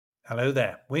Hello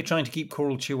there. We're trying to keep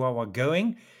Choral Chihuahua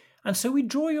going, and so we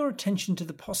draw your attention to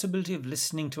the possibility of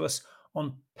listening to us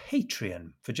on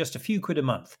Patreon for just a few quid a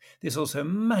month. This also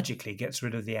magically gets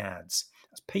rid of the ads.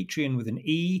 That's Patreon with an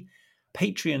E,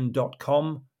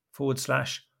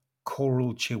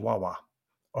 patreon.com/Choral Chihuahua.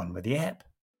 On with the app.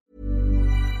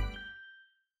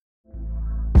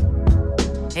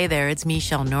 Hey there, it's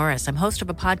Michelle Norris. I'm host of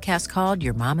a podcast called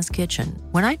Your Mama's Kitchen.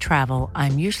 When I travel,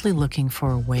 I'm usually looking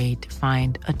for a way to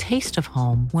find a taste of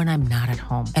home when I'm not at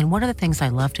home. And one of the things I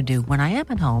love to do when I am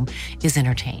at home is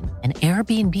entertain. And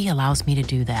Airbnb allows me to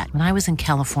do that. When I was in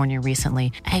California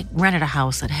recently, I rented a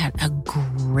house that had a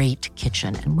great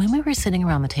kitchen. And when we were sitting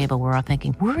around the table, we were all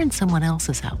thinking, we're in someone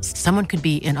else's house. Someone could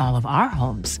be in all of our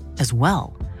homes as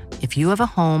well. If you have a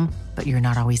home, but you're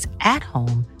not always at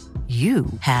home, you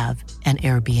have an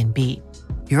Airbnb.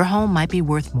 Your home might be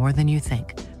worth more than you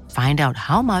think. Find out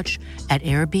how much at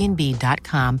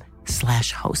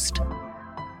airbnb.com/host.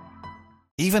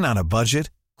 Even on a budget,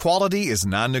 quality is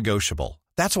non-negotiable.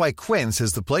 That's why Quince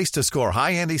is the place to score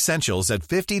high-end essentials at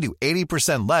 50 to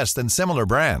 80% less than similar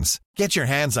brands. Get your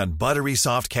hands on buttery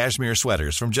soft cashmere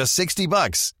sweaters from just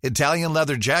 $60, Italian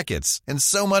leather jackets, and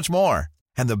so much more.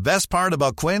 And the best part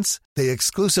about Quince, they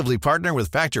exclusively partner with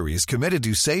factories committed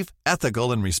to safe,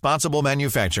 ethical, and responsible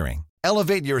manufacturing.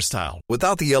 Elevate your style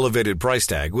without the elevated price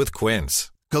tag with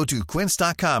Quince. Go to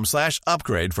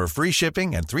quince.com/upgrade for free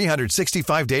shipping and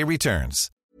 365-day returns.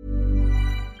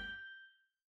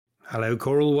 Hello,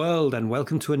 Choral World, and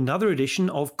welcome to another edition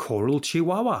of Choral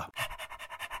Chihuahua.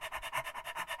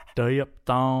 Day up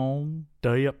down,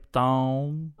 day up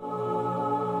down.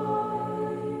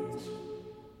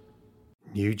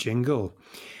 New jingle.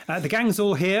 The gang's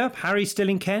all here. Harry's still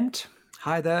in Kent.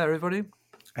 Hi there, everybody.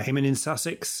 Eamon in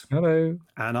Sussex. Hello.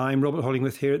 And I'm Robert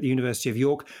Hollingworth here at the University of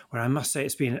York, where I must say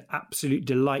it's been an absolute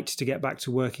delight to get back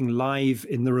to working live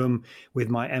in the room with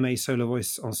my MA Solo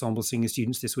Voice Ensemble singer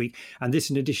students this week. And this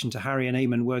in addition to Harry and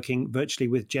Eamon working virtually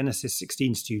with Genesis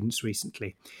 16 students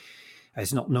recently.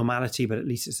 It's not normality, but at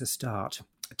least it's a start.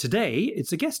 Today,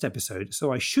 it's a guest episode,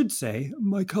 so I should say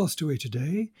my castaway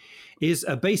today is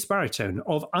a bass baritone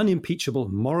of unimpeachable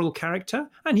moral character,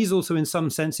 and he's also in some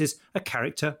senses a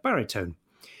character baritone.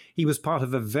 He was part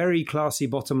of a very classy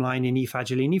bottom line in E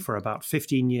Fagiolini for about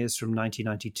 15 years from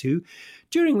 1992,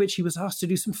 during which he was asked to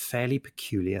do some fairly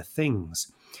peculiar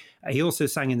things. He also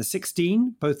sang in the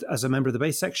 16, both as a member of the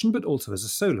bass section, but also as a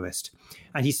soloist.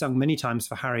 And he sung many times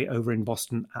for Harry over in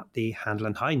Boston at the Handel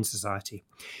and Haydn Society.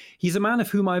 He's a man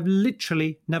of whom I've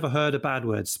literally never heard a bad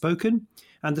word spoken,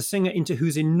 and the singer into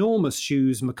whose enormous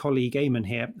shoes my colleague Eamon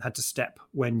here had to step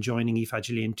when joining E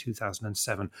Fagioli in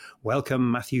 2007.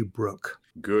 Welcome, Matthew Brooke.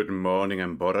 Good morning,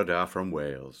 I'm Borada from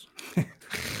Wales.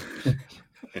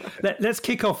 Let's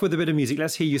kick off with a bit of music.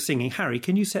 Let's hear you singing. Harry,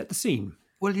 can you set the scene?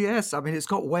 Well, yes, I mean, it's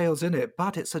got Wales in it,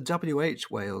 but it's a WH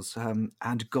Wales,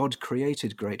 and God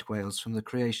created Great Wales from the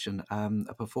creation,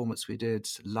 a performance we did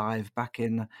live back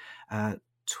in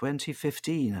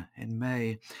 2015 in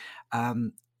May.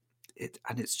 And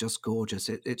it's just gorgeous.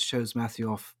 It shows Matthew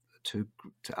off to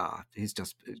he's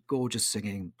just gorgeous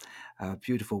singing,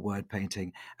 beautiful word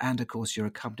painting, and of course you're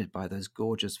accompanied by those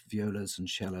gorgeous violas and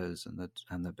cellos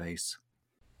and the bass.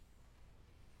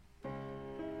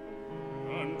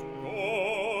 And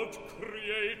God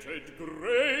created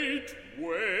great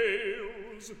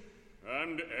Wales,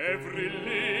 and every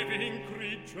living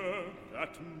creature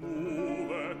that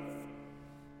moveth,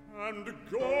 and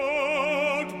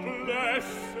God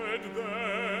blessed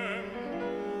them,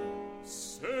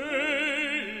 saying,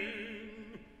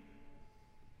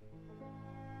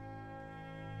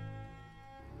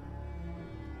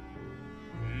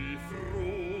 Be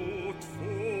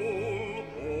fruitful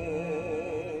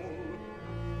all,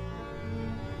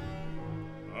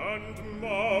 and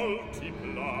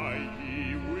multiply ye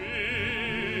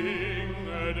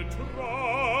winged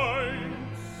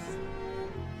tribes,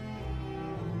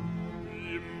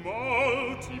 be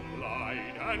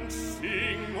multiplied and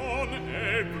sing on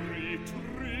every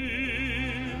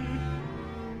tree,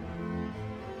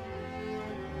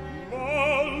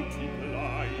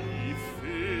 multiply ye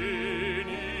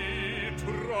finny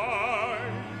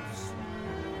tribes,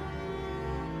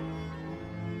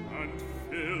 and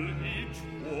fill each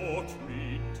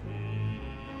watery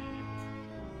deep.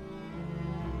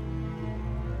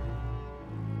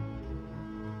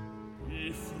 Be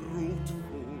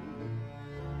fruitful,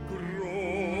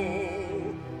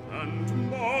 grow, and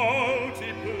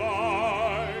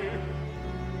multiply,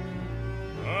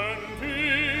 and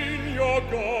in your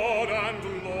God and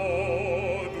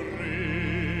Lord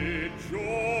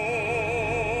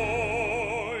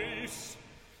rejoice,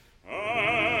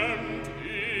 and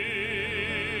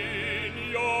in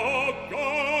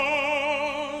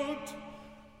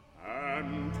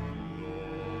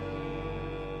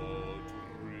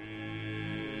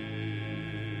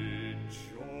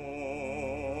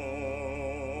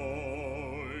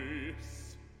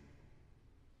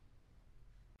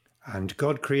And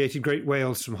God Created Great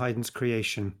Whales from Haydn's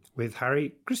Creation, with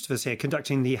Harry Christophers here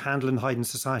conducting the Handel and Haydn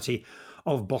Society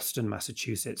of Boston,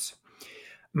 Massachusetts.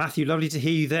 Matthew, lovely to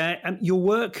hear you there. And your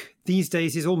work these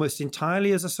days is almost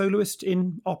entirely as a soloist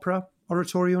in opera,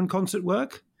 oratorio and concert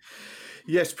work?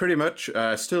 Yes, pretty much.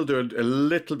 Still do a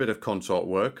little bit of consort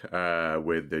work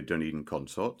with the Dunedin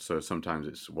Consort. So sometimes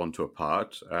it's one to a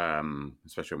part,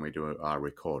 especially when we do our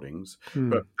recordings.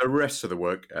 But the rest of the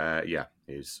work,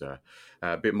 is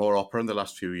a bit more opera in the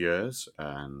last few years,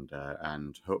 and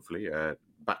hopefully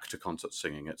back to concert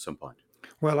singing at some point.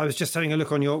 Well, I was just having a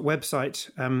look on your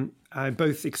website.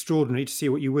 Both extraordinary to see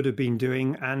what you would have been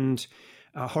doing, and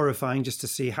horrifying just to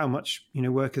see how much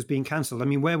work has been cancelled. I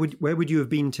mean, where would you have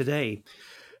been today?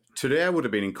 Today I would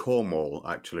have been in Cornwall,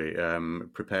 actually,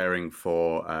 preparing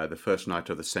for the first night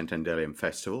of the St. Endellium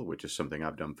Festival, which is something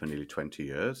I've done for nearly 20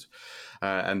 years.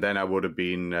 And then I would have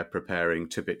been preparing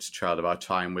Tippett's Child of Our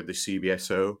Time with the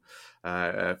CBSO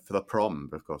for the prom.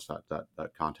 But of course,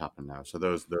 that can't happen now. So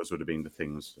those would have been the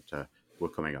things that were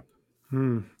coming up.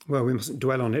 Well, we mustn't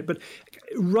dwell on it, but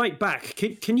right back,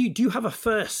 do you have a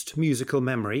first musical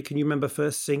memory? Can you remember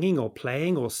first singing or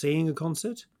playing or seeing a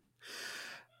concert?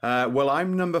 Well,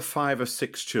 I'm number 5 of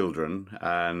 6 children,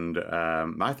 and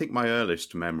I think my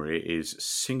earliest memory is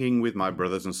singing with my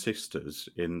brothers and sisters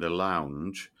in the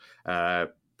lounge,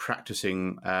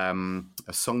 practicing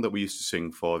a song that we used to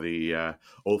sing for the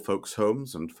old folks'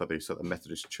 homes and for the sort of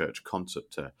Methodist Church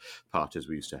concert parties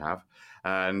we used to have.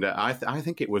 And I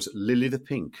think it was Lily the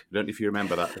Pink. I don't know if you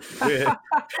remember that.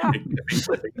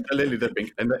 Lily the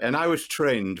Pink. And I was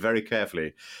trained very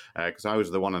carefully, because I was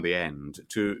the one at the end,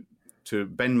 to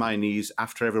bend my knees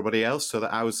after everybody else so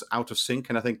that I was out of sync.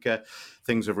 And I think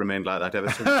things have remained like that ever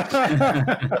since.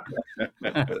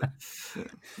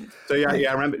 So,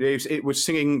 I remember it was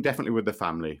singing definitely with the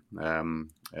family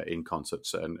in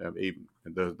concerts. And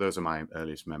those are my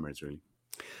earliest memories, really.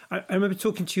 I remember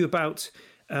talking to you about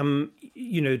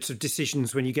sort of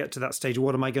decisions when you get to that stage of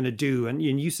what am I going to do? And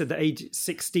you said that age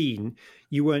 16,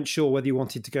 you weren't sure whether you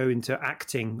wanted to go into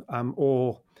acting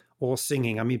or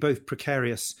singing. I mean, both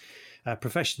precarious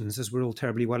professions, as we're all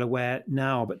terribly well aware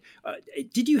now. But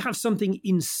did you have something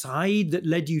inside that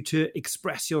led you to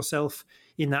express yourself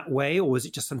in that way? Or was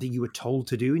it just something you were told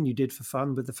to do and you did for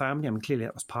fun with the family? I mean, clearly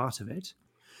that was part of it.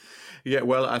 Yeah,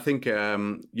 well, I think I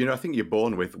think you're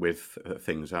born with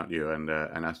things, aren't you? And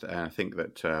I think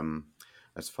that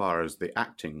as far as the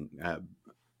acting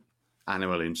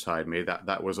animal inside me,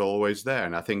 that was always there.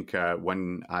 And I think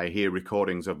when I hear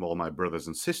recordings of all my brothers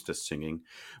and sisters singing,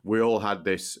 we all had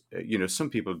this. Some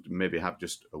people maybe have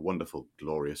just a wonderful,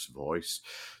 glorious voice.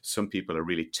 Some people are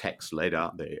really text-led,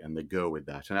 aren't they? And they go with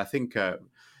that. And I think.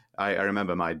 I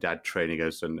remember my dad training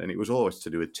us, and it was always to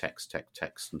do with text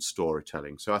and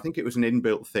storytelling. So I think it was an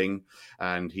inbuilt thing,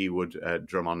 and he would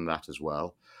drum on that as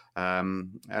well.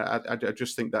 I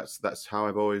just think that's how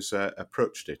I've always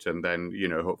approached it. And then,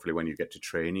 hopefully when you get to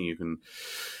training, you can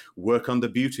work on the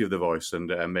beauty of the voice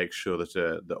and make sure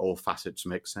that all facets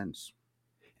make sense.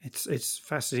 It's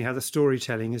fascinating how the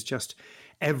storytelling is just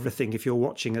everything if you're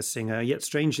watching a singer. Yet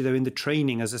strangely, though, in the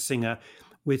training as a singer,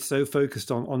 we're so focused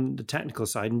on the technical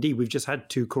side. Indeed, we've just had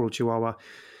 2 Choral Chihuahua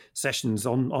sessions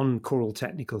on choral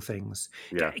technical things.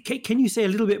 Yeah. Can you say a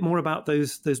little bit more about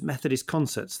those Methodist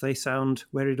concerts? They sound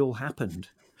where it all happened.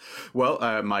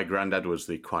 Well, my granddad was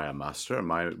the choir master, and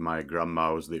my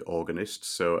grandma was the organist.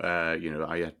 So,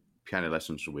 I had piano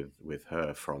lessons with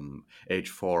her from age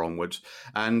 4 onwards.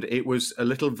 And it was a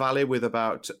little valley with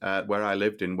about, where I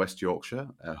lived in West Yorkshire,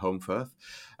 Holmfirth.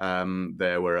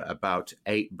 There were about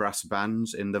 8 brass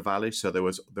bands in the valley. So there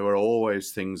were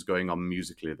always things going on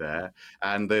musically there.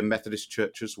 And the Methodist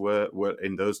churches were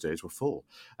in those days were full.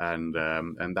 And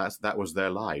that was their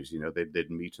lives.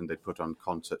 They'd meet and they'd put on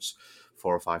concerts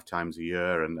 4 or 5 times a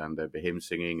year, and there'd be hymn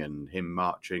singing and hymn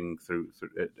marching through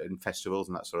in festivals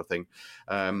and that sort of thing.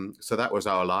 So that was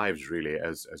our lives really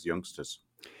as youngsters.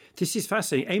 This is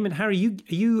fascinating. Eamon, Harry,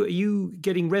 are you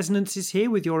getting resonances here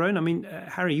with your own? I mean,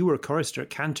 Harry, you were a chorister at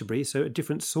Canterbury, so a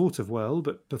different sort of world,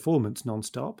 but performance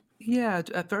non-stop. Yeah,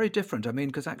 very different. I mean,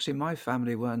 because actually my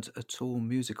family weren't at all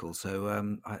musical,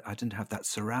 so I didn't have that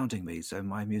surrounding me. So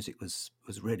my music was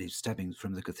really stemming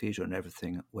from the cathedral, and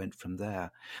everything went from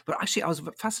there. But actually, I was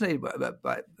fascinated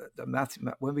by Matthew,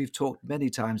 when we've talked many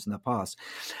times in the past.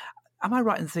 Am I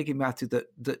right in thinking, Matthew,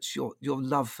 that your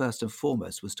love first and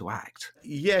foremost was to act?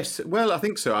 Yes, well, I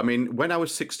think so. I mean, when I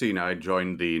was 16, I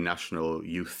joined the National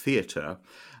Youth Theatre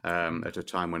at a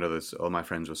time when all my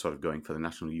friends were sort of going for the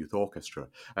National Youth Orchestra.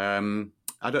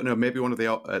 I don't know, maybe one of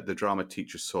the drama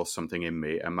teachers saw something in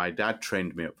me, and my dad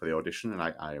trained me up for the audition, and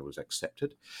I was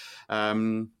accepted.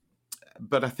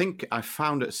 but I think I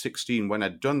found at 16 when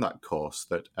I'd done that course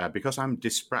that because I'm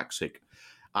dyspraxic,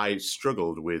 I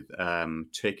struggled with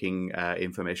taking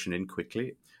information in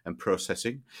quickly and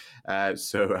processing.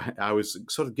 So I was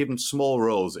sort of given small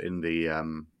roles in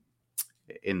the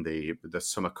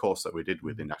summer course that we did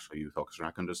with the National Youth Orchestra.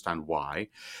 I can understand why.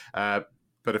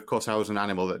 But of course, I was an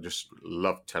animal that just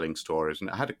loved telling stories, and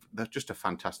I had just a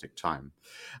fantastic time.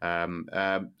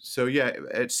 So yeah,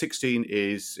 at 16,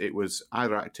 it was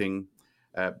either acting,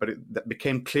 but that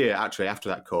became clear actually after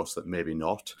that course that maybe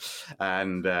not,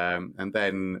 and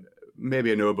then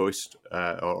maybe an oboist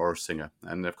or a singer,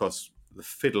 and of course the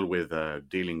fiddle with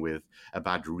dealing with a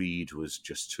bad reed was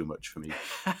just too much for me.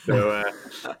 So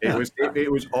it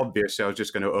was obvious I was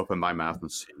just going to open my mouth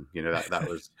and sing. You know, that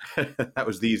was that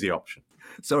was the easy option.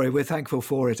 Sorry, we're thankful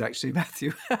for it, actually,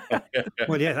 Matthew.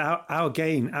 Well, yeah, our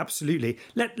gain, absolutely.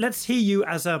 Let's hear you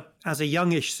as a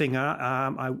youngish singer.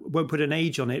 I won't put an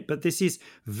age on it, but this is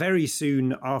very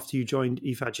soon after you joined I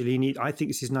Fagiolini. I think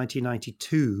this is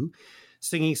 1992.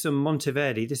 Singing some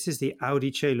Monteverdi. This is the Audi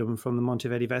Celum from the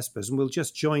Monteverdi Vespers, and we'll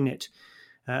just join it.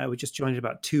 We just joined it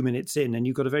about 2 minutes in, and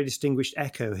you've got a very distinguished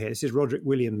echo here. This is Roderick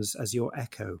Williams as your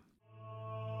echo.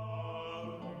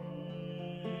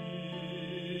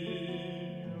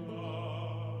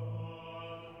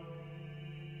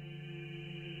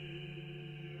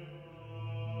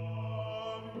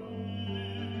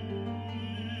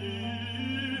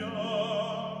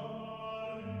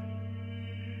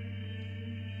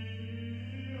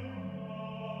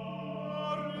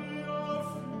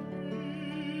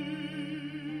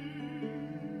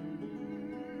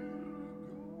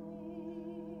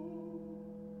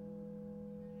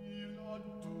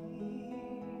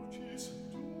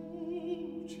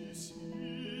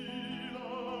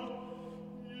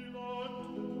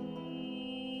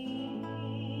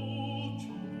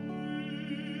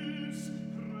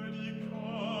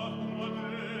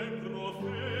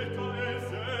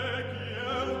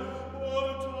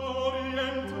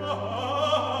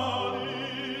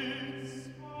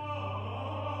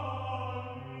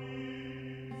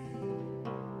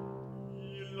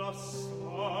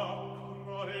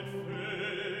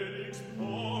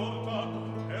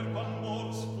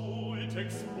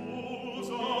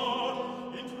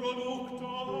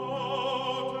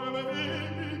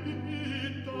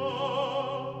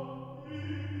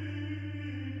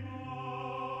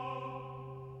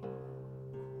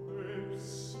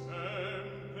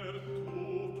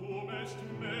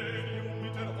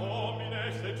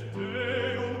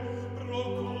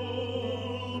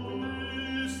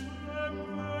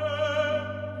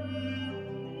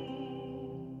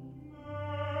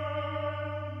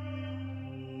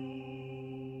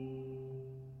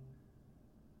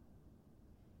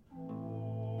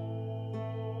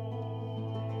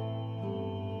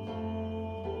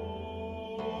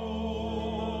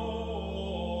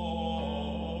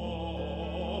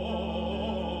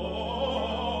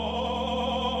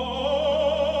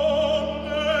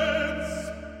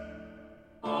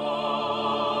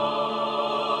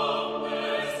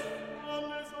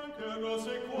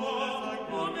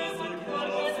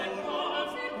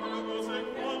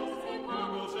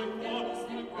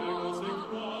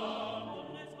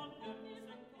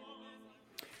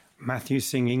 Matthew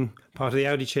singing part of the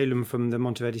Audi Celum from the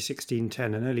Monteverdi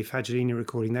 1610, an early Fagiolini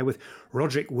recording there with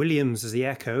Roderick Williams as the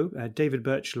echo, David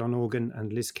Birchall on organ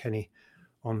and Liz Kenny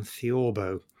on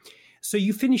theorbo. So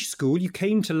you finished school, you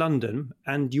came to London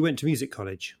and you went to music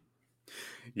college.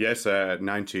 Yes, at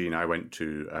 19 I went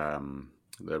to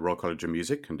the Royal College of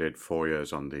Music and did 4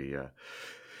 years on the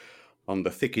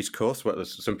Thickies course, what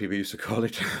some people used to call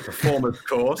it, performance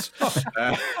course.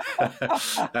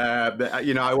 But,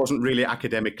 you know, I wasn't really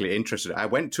academically interested. I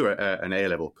went to an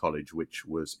A-level college, which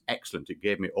was excellent. It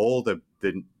gave me all the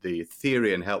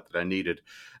theory and help that I needed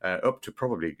up to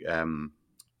probably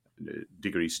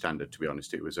degree standard, to be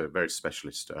honest. It was a very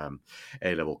specialist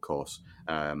A-level course.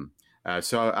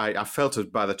 So I felt as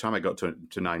by the time I got to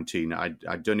 19,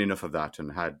 I'd done enough of that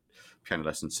and had piano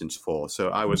lessons since 4. So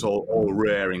I was all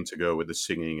raring to go with the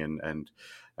singing and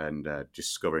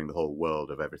discovering the whole world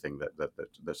of everything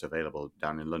that's available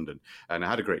down in London. And I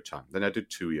had a great time. Then I did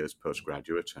 2 years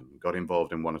postgraduate and got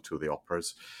involved in 1 or 2 of the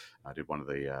operas. I did one of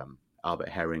the Albert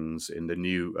Herrings in the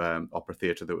new opera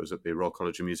theatre that was at the Royal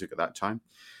College of Music at that time.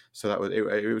 So that was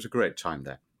it was a great time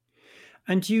there.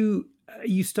 And you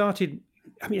started.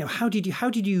 I mean, how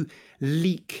did you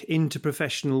leak into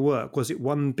professional work? Was it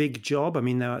one big job? I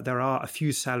mean, there are a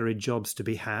few salaried jobs to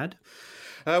be had.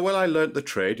 Well, I learnt the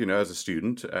trade, you know, as a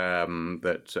student.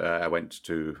 That I went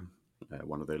to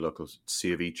one of the local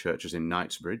C of E churches in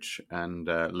Knightsbridge, and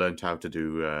learned how to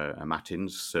do a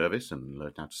matins service and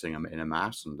learned how to sing in a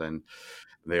mass, and then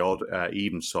the odd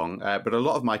evensong. But a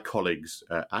lot of my colleagues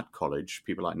at college,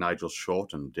 people like Nigel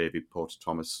Short and David Porter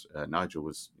Thomas, Nigel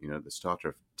was, the starter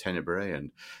of Tenebrae,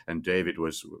 and David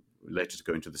was later to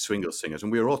go into the Swingle Singers,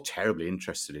 and we were all terribly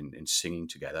interested in singing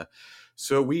together.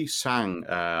 So we sang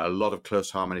a lot of close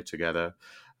harmony together,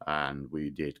 and we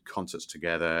did concerts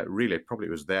together. Really, probably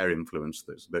it was their influence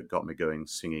that got me going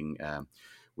singing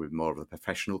with more of the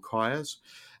professional choirs.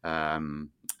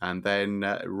 And then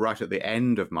right at the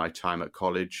end of my time at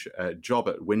college, a job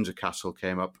at Windsor Castle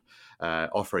came up,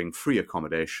 offering free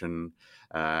accommodation.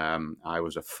 I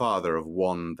was a father of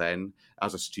one then,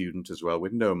 as a student as well,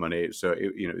 with no money. So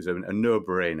it was a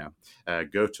no-brainer.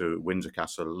 Go to Windsor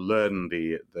Castle, learn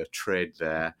the trade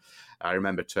there. I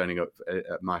remember turning up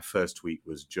at my first week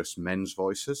was just men's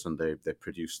voices, and they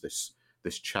produced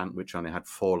this chant which only had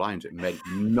 4 lines. It meant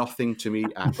nothing to me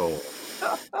at all.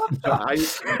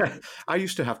 So I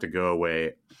used to have to go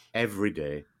away every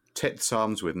day, take the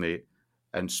psalms with me,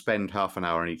 and spend half an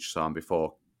hour on each psalm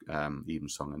before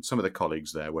evensong. And some of the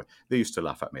colleagues there they used to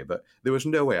laugh at me, but there was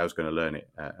no way I was going to learn it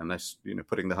unless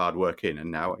putting the hard work in.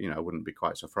 And now I wouldn't be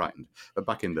quite so frightened. But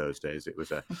back in those days, it was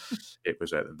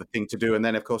the thing to do. And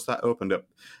then of course that opened up.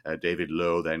 David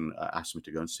Lowe then asked me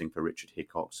to go and sing for Richard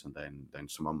Hickox, and then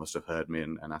someone must have heard me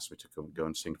and asked me to go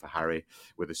and sing for Harry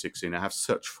with the 16. I have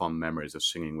such fond memories of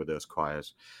singing with those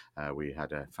choirs. We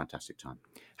had a fantastic time.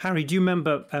 Harry, do you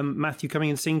remember Matthew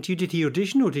coming and singing to you? Did he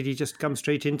audition, or did he just come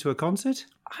straight into a concert?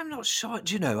 I'm not sure.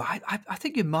 Do you know, I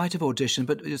think you might have auditioned,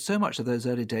 but so much of those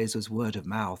early days was word of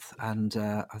mouth. And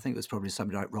I think it was probably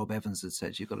somebody like Rob Evans that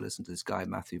said, you've got to listen to this guy,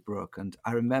 Matthew Brooke. And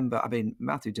I remember,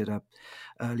 Matthew did a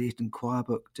early Eton choir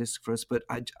book disc for us, but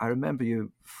I remember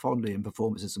you fondly in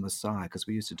Performances of Messiah, because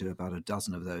we used to do about a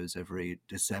dozen of those every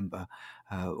December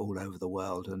all over the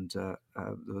world. And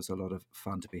there was a lot of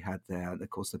fun to be had there. And of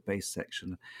course, the bass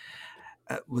section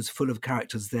was full of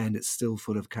characters then. It's still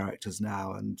full of characters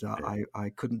now, and I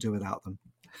couldn't do without them.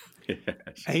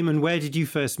 Yes. Eamon, where did you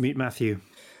first meet Matthew?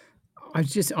 I've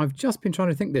just been trying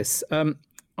to think this.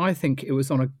 I think it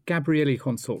was on a Gabrieli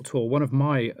consort tour, one of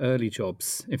my early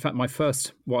jobs. In fact,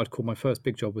 what I'd call my first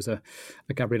big job was a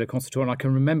Gabrieli consort tour. And I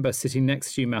can remember sitting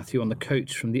next to you, Matthew, on the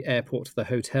coach from the airport to the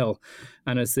hotel.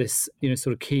 And as this,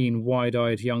 sort of keen,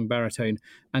 wide-eyed young baritone,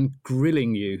 and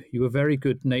grilling you. You were very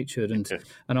good-natured and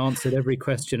answered every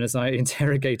question as I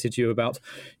interrogated you about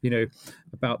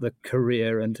the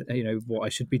career and, what I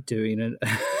should be doing. And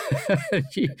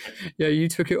you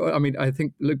took it. I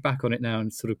think look back on it now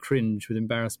and sort of cringe with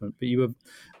embarrassment, but you were,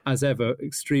 as ever,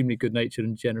 extremely good-natured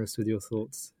and generous with your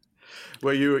thoughts.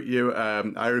 Well,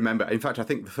 I remember, in fact, I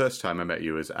think the first time I met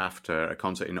you was after a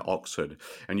concert in Oxford,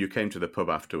 and you came to the pub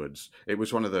afterwards. It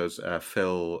was one of those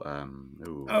Phil...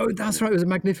 that's right. It was a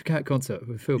Magnificat concert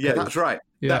with Phil. Yeah, Cage. That's right.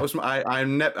 Yeah. That was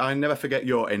I never forget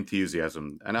your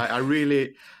enthusiasm, and I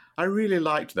really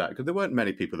liked that, because there weren't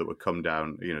many people that would come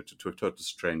down, to a total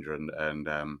stranger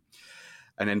and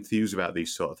enthuse about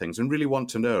these sort of things and really want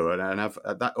to know.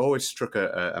 And that always struck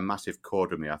a massive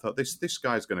chord with me. I thought this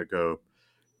guy's going to go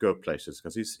places,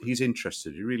 because he's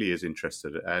interested. He really is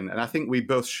interested, and I think we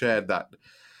both shared that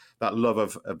love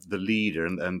of the leader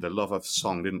and the love of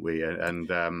song, didn't we? And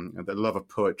the love of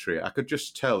poetry. I could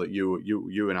just tell that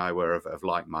you and I were of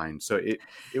like mind. So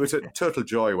it was a total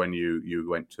joy when you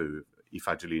went to I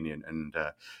Fagiolini and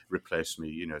replaced me.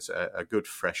 It's a good,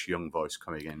 fresh, young voice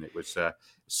coming in. It was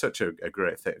such a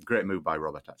great move by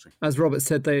Robert, actually. As Robert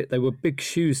said, they were big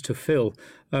shoes to fill.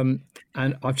 And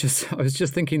I was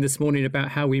just thinking this morning about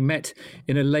how we met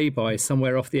in a lay-by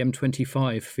somewhere off the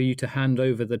M25 for you to hand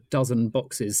over the dozen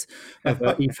boxes of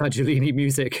I Fagiolini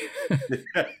music.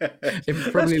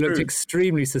 It probably looked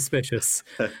extremely suspicious.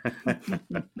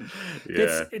 Yeah.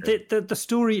 The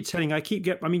storytelling,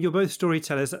 you're both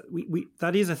storytellers.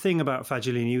 That is a thing about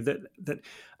Fagiolini that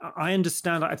I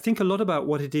understand. I think a lot about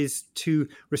what it is to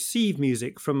receive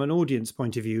music from an audience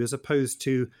point of view, as opposed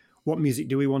to what music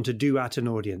do we want to do at an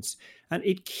audience. And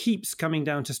it keeps coming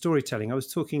down to storytelling. I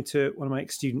was talking to one of my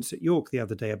ex-students at York the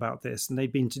other day about this, and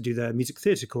they'd been to do their music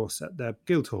theatre course at the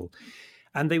Guildhall.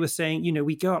 And they were saying,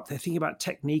 we go up there thinking about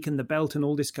technique and the belt and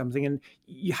all this kind of thing. And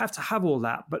you have to have all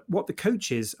that. But what the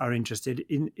coaches are interested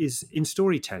in is in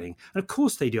storytelling. And of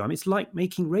course they do. It's like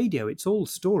making radio. It's all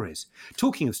stories.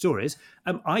 Talking of stories,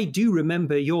 I do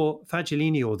remember your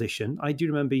Fagiolini audition. I do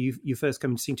remember you first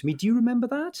coming to sing to me. Do you remember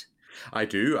that? I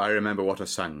do. I remember what I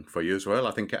sang for you as well.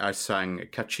 I think I sang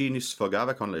Caccini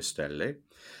sfogava con le stelle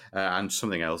and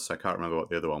something else. I can't remember what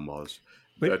the other one was.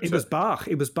 But it was Bach.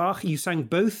 It was Bach. You sang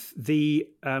both the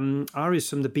arias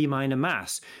from the B minor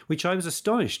Mass, which I was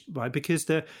astonished by, because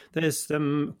there's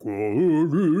the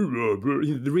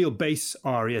real bass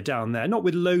aria down there, not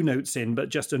with low notes in, but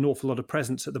just an awful lot of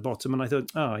presence at the bottom. And I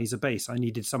thought, he's a bass. I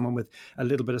needed someone with a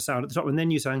little bit of sound at the top. And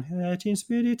then you sang Et in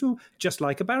Spiritu, just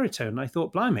like a baritone. I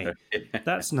thought, blimey,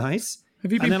 that's nice.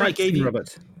 Have you been practicing,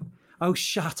 Robert? Oh,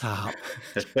 shut up.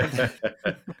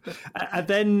 And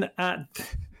then...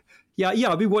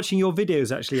 Yeah, I've been watching your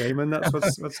videos actually, Eamon.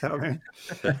 That's what's happening.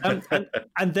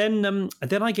 And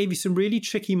then I gave you some really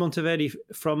tricky Monteverdi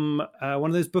from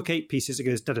one of those Book 8 pieces. It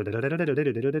goes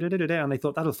and I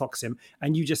thought that'll fox him.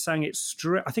 And you just sang it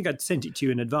straight. I think I'd sent it to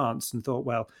you in advance and thought,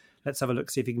 well, let's have a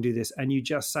look, see if you can do this. And you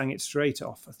just sang it straight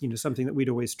off. Something that we'd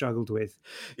always struggled with.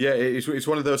 Yeah, it's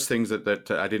one of those things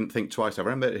that I didn't think twice. I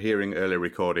remember hearing earlier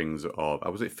recordings of,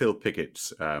 was it Phil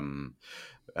Pickett's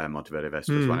Monteverdi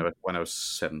Vespers when I was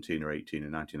 17 or 18 or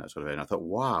 19, that sort of thing. And I thought,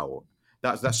 wow,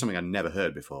 that's something I'd never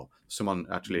heard before. Someone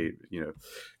actually,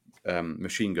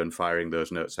 machine gun firing those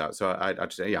notes out. So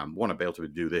I'd say, I want to be able to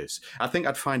do this. I think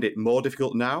I'd find it more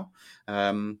difficult now,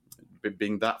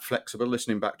 being that flexible,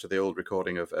 listening back to the old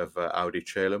recording of Audi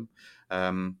Caelum.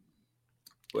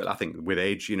 Well, I think with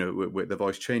age, the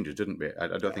voice changes, didn't it?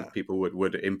 I don't think people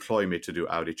would employ me to do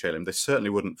Audi Caelum. They certainly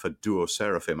wouldn't for Duo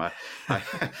Seraphim. I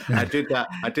did that.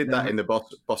 I did that in the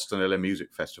Boston LA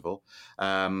Music Festival,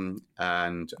 and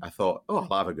I thought, I'll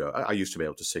have a go. I used to be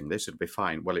able to sing this; it'd be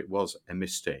fine. Well, it was a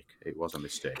mistake.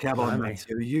 Come on,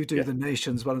 Matthew. You do the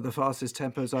Nations, one of the fastest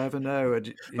tempos I ever know,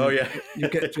 and you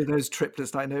get through those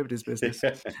triplets like nobody's business.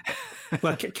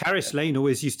 Well, Caris Lane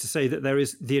always used to say that there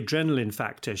is the adrenaline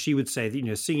factor. She would say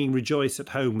that singing Rejoice at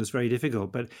home was very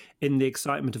difficult, but in the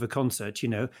excitement of a concert,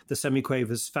 the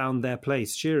semiquavers found their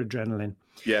place. Sheer adrenaline.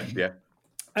 Yeah.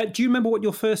 Do you remember what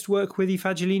your first work with I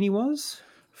Fagiolini was?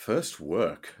 First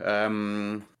work?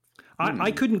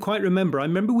 I couldn't quite remember. I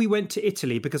remember we went to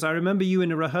Italy because I remember you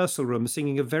in a rehearsal room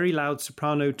singing a very loud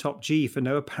soprano top G for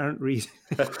no apparent reason.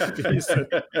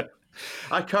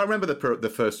 I can't remember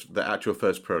the actual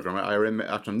first program.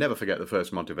 I'll never forget the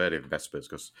first Monteverdi Vespers,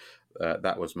 because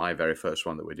that was my very first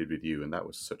one that we did with you, and that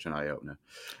was such an eye opener.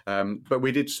 But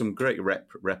we did some great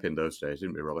rep in those days,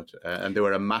 didn't we, Robert? And they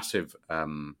were a massive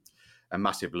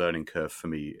learning curve for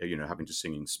me, having to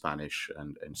sing in Spanish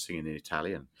and singing in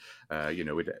Italian.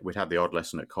 We'd had the odd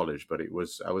lesson at college, but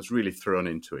I was really thrown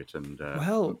into it. And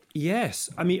well, yes.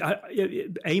 I mean,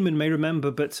 Eamon may remember,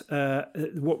 but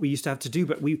what we used to have to do,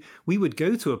 but we would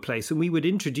go to a place and we would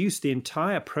introduce the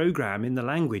entire program in the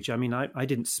language. I mean, I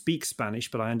didn't speak Spanish,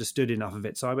 but I understood enough of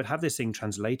it. So I would have this thing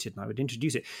translated and I would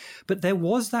introduce it. But there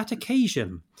was that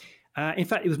occasion. In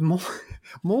fact, it was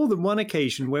more than one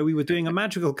occasion where we were doing a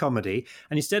magical comedy,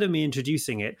 and instead of me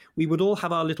introducing it, we would all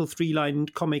have our little 3-line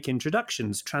comic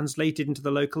introductions translated into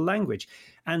the local language.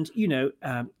 And,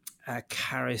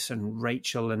 Caris and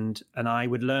Rachel and I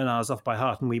would learn ours off by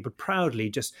heart, and we would proudly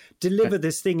just deliver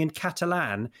this thing in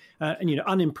Catalan,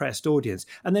 unimpressed audience.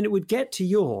 And then it would get to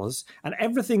yours and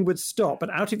everything would stop,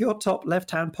 and out of your top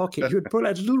left-hand pocket, you would pull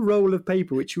out a little roll of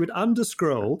paper which you would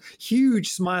underscroll, huge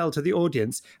smile to the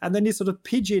audience, and then this sort of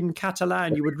pidgin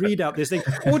Catalan, you would read out this thing.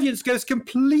 Audience goes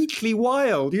completely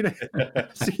wild,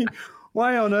 See,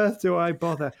 why on earth do I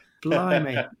bother?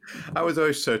 Blimey. I was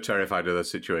always so terrified of those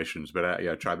situations, but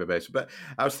I tried my best. But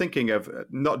I was thinking of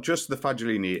not just the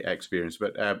Fagiolini experience,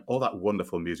 but all that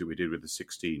wonderful music we did with the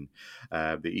 16,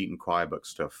 the Eton Choir Book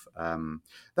stuff.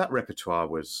 That repertoire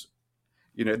was,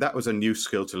 that was a new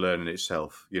skill to learn in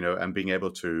itself, and being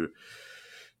able to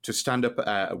stand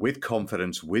up with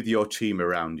confidence with your team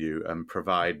around you and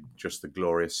provide just the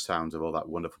glorious sounds of all that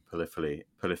wonderful polyphony.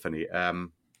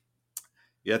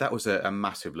 Yeah, that was a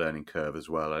massive learning curve as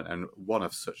well, and one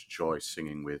of such joy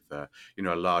singing with a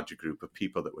larger group of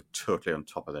people that were totally on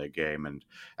top of their game,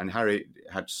 and Harry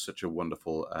had such a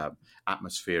wonderful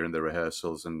atmosphere in the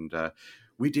rehearsals, and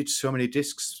we did so many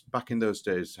discs back in those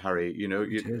days, Harry.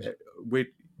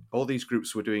 All these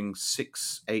groups were doing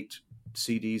 6-8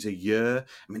 CDs a year.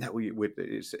 I mean,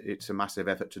 it's a massive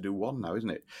effort to do one now,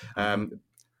 isn't it?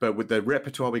 But with the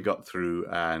repertoire we got through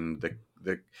and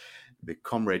the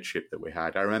comradeship that we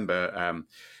had. I remember,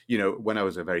 when I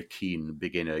was a very keen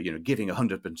beginner, giving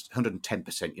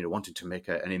 110%, wanting to make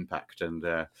an impact. And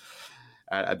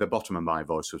at the bottom of my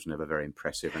voice was never very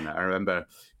impressive. And I remember,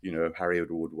 Harry would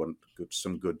want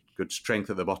good strength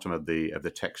at the bottom of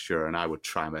the texture, and I would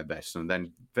try my best. And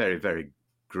then very, very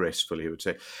gracefully, he would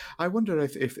say, "I wonder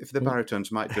if the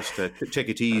baritones might just take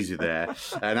it easy there,"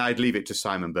 and I'd leave it to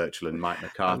Simon Birchall and Mike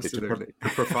McCarthy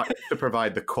to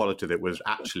provide the quality that was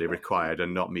actually required,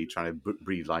 and not me trying to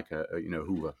breathe like a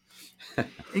Hoover.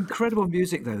 Incredible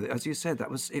music, though. As you said, it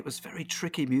was very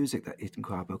tricky music, that Eton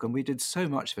Choir book, and we did so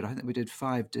much of it. I think we did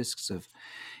 5 discs of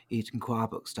Eton Choir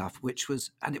book stuff,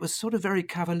 and it was sort of very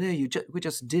cavalier. We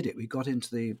just did it. We got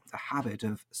into the habit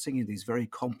of singing these very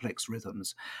complex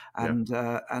rhythms, and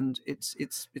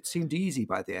it seemed easy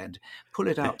by the end. Pull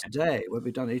it out today, when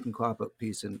we've done an Eton Choir book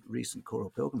piece in recent choral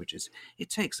pilgrimages, it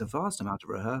takes a vast amount of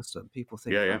rehearsal, and people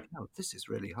think, "Oh, this is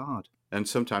really hard." And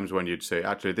sometimes when you'd say,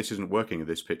 "Actually, this isn't working at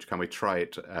this pitch. Can we try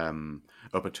it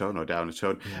up a tone or down a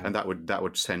tone?" Yeah. And that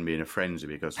would send me in a frenzy,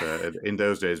 because in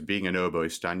those days, being an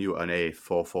oboist, I knew what an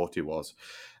A440 was,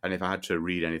 and if I had to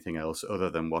read anything else other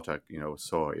than what I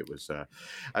saw, it was.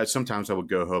 Sometimes I would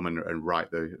go home and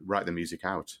write the music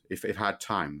out if I had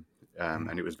time,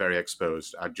 and it was very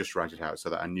exposed. I'd just write it out so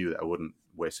that I knew that I wouldn't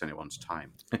waste anyone's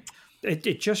time.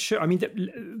 It just shows. I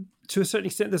mean, to a certain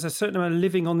extent, there's a certain amount of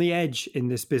living on the edge in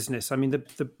this business. I mean,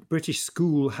 the British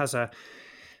school has a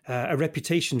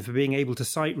reputation for being able to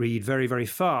sight read very, very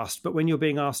fast. But when you're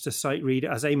being asked to sight read,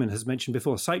 as Eamon has mentioned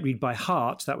before, sight read by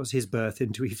heart, that was his birth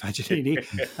into Evangelini,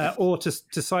 or to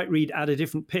sight read at a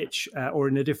different pitch or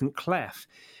in a different clef,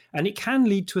 and it can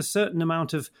lead to a certain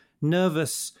amount of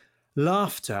nervous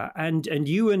laughter. And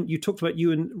you talked about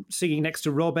Ewan singing next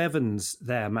to Rob Evans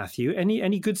there, Matthew.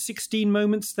 Any good 16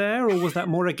 moments there, or was that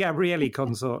more a Gabrielli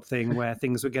consort thing where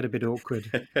things would get a bit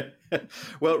awkward?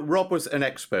 Well, Rob was an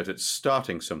expert at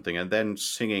starting something and then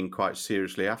singing quite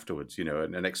seriously afterwards,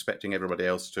 and expecting everybody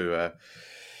else to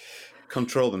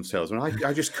control themselves. And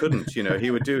I just couldn't,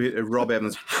 he would do Rob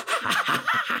Evans.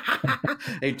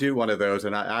 He'd do one of those,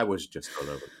 and I was just all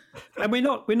over. And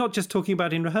we're not just talking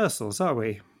about in rehearsals, are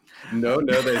we? No.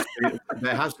 There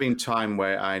has been time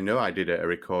where I know I did a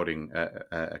recording,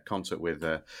 a concert with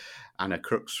Anna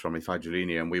Crooks from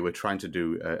Evangelini, and we were trying to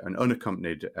do an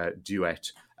unaccompanied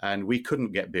duet, and we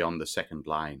couldn't get beyond the second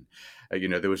line.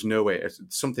 There was no way.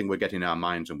 Something would get in our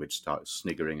minds, and we'd start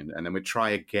sniggering, and then we'd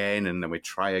try again, and then we'd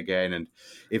try again, and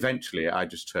eventually I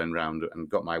just turned around and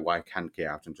got my white handke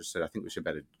out and just said, "I think we should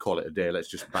better call it a day. Let's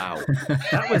just bow."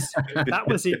 That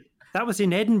was it. That was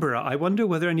in Edinburgh. I wonder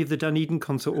whether any of the Dunedin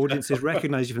concert audiences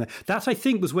recognise you from that. That, I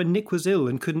think, was when Nick was ill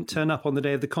and couldn't turn up on the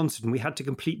day of the concert, and we had to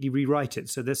completely rewrite it.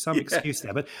 So there's some excuse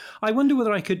there. But I wonder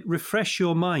whether I could refresh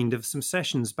your mind of some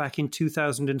sessions back in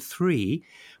 2003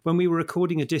 when we were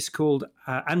recording a disc called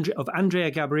of Andrea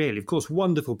Gabrielli. Of course,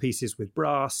 wonderful pieces with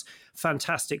brass,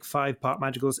 fantastic 5-part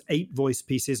madrigals, 8-voice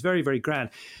pieces, very, very grand.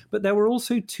 But there were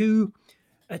also two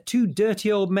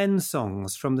dirty old men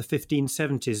songs from the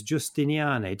 1570s,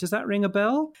 Giustiniane. Does that ring a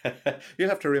bell? You'll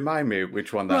have to remind me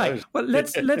which one that is. Well,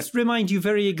 let's remind you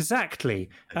very exactly.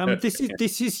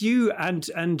 This is you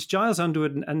and Giles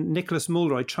Underwood and Nicholas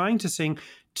Mulroy trying to sing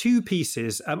 2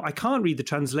 pieces. I can't read the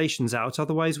translations out,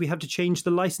 otherwise we have to change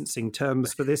the licensing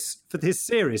terms for this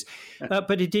series.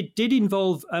 But it did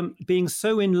involve being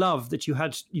so in love that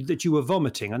you were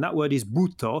vomiting, and that word is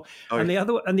butto. Oh, and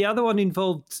the other one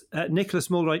involved Nicholas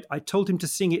Mulroy. I told him to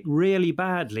sing it really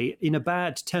badly in a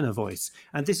bad tenor voice,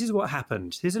 and this is what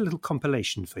happened. Here's a little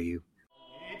compilation for you.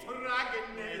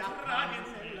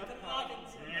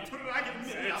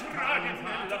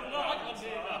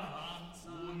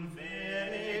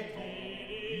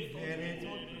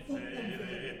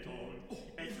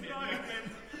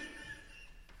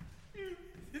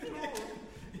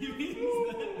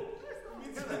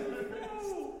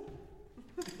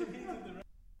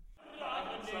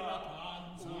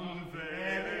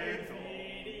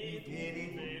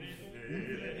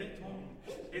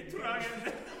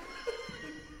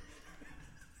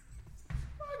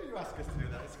 Why do you ask us to do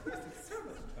that? It's wasted so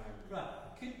much time. Right,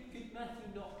 could Matthew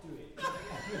not do it?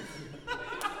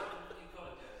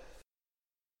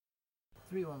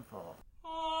 314.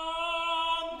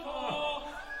 Encore!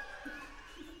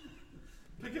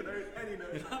 Pick a note, any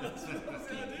note. That's the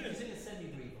idea. He's in a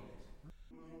semi-brief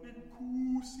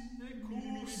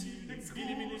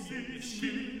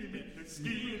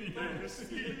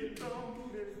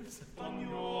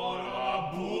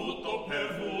Signora, butto per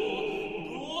vous,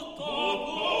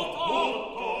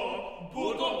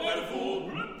 butto per vous.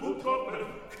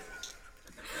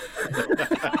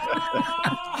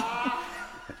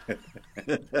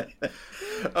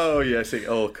 Oh yes, it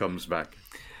all comes back.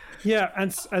 Yeah,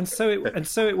 and so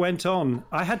it went on.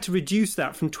 I had to reduce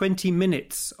that from 20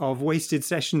 minutes of wasted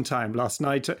session time last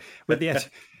night with the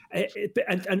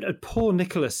and poor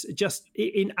Nicholas just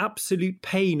in absolute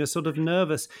pain, a sort of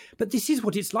nervous. But this is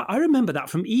what it's like. I remember that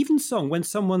from Evensong when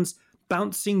someone's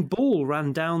bouncing ball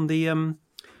ran down the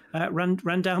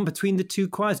ran down between the two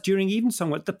choirs during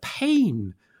Evensong. The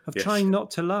pain of trying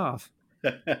not to laugh.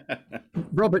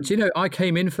 Robert, I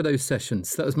came in for those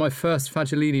sessions. That was my first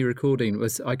Fagiolini recording.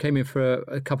 I came in for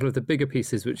a couple of the bigger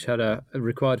pieces, which had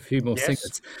required a few more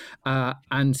singers.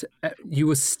 And you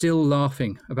were still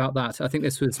laughing about that. I think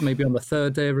this was maybe on the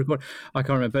third day of recording. I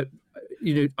can't remember. But,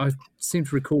 I seem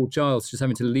to recall Giles just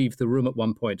having to leave the room at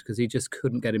one point because he just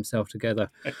couldn't get himself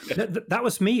together. That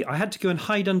was me. I had to go and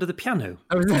hide under the piano.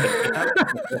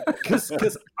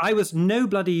 Because I was no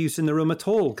bloody use in the room at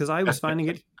all, because I was finding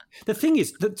it... The thing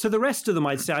is, to the rest of them,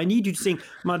 I'd say, I need you to sing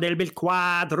Ma del bel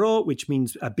quadro, which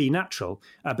means B natural,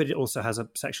 but it also has a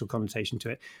sexual connotation to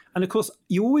it. And of course,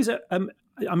 you always,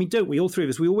 don't we, all three of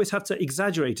us, we always have to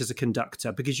exaggerate as a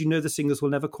conductor because the singers will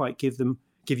never quite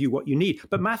give you what you need.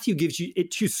 But Matthew gives you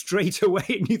it to you straight away,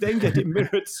 and you then get it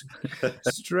mirrored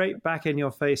straight back in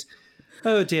your face.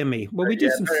 Oh, dear me. Well, we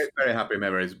did some... Very, very happy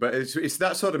memories. But it's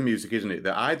that sort of music, isn't it?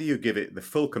 That either you give it the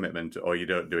full commitment or you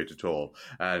don't do it at all.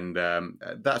 And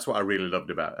that's what I really loved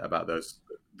about those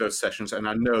sessions. And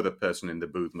I know the person in the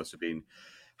booth must have been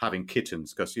having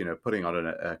kittens because, putting on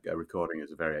a recording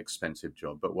is a very expensive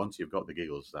job. But once you've got the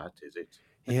giggles, that is it.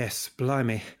 Yes,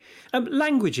 blimey.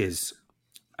 Languages.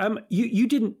 You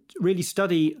didn't really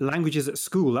study languages at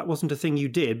school. That wasn't a thing you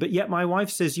did. But yet my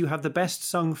wife says you have the best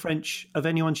sung French of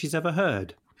anyone she's ever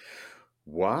heard.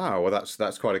 Wow. Well,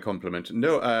 that's quite a compliment.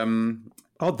 No.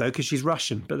 Odd, though, because she's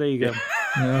Russian. But there you go.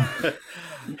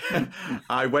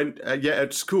 I went,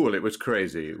 at school, it was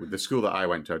crazy. The school that I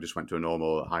went to, I just went to a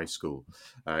normal high school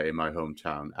in my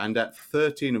hometown. And at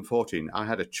 13 and 14, I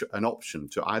had an option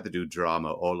to either do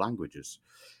drama or languages.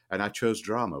 And I chose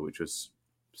drama, which was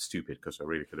stupid because I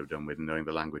really could have done with knowing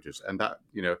the languages, and that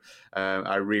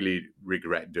I really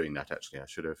regret doing that. Actually, I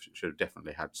should have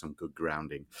definitely had some good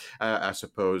grounding. I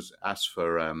suppose as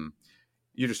for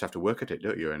you just have to work at it,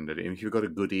 don't you? And if you've got a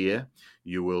good ear,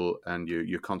 you will, and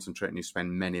you concentrate and you spend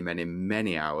many, many,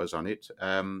 many hours on it.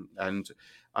 And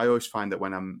I always find that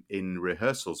when I'm in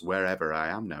rehearsals, wherever I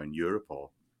am now in Europe or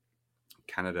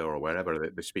Canada or wherever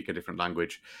they speak a different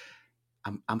language,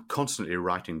 I'm constantly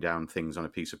writing down things on a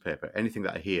piece of paper. Anything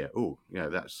that I hear,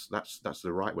 that's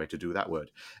the right way to do that word.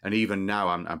 And even now,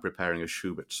 I'm preparing a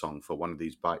Schubert song for one of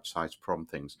these bite-sized prom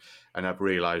things, and I've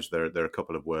realised there are a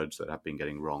couple of words that I've been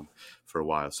getting wrong for a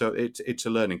while. So it's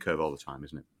a learning curve all the time,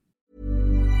 isn't it?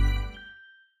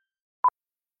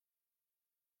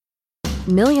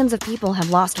 Millions of people have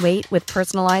lost weight with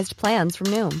personalized plans from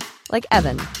Noom, like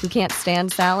Evan, who can't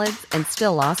stand salads and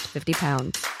still lost 50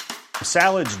 pounds.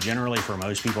 Salads generally for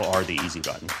most people are the easy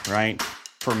button, right?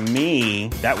 For me,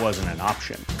 that wasn't an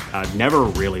option. I never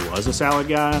really was a salad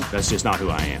guy. That's just not who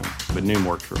I am. But Noom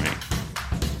worked for me.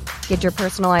 Get your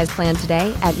personalized plan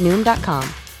today at Noom.com.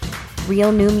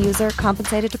 Real Noom user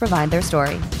compensated to provide their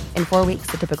story. In 4 weeks,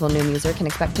 the typical Noom user can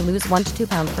expect to lose 1 to 2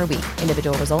 pounds per week.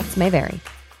 Individual results may vary.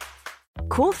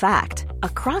 Cool fact, a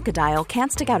crocodile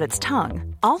can't stick out its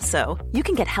tongue. Also, you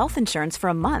can get health insurance for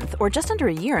a month or just under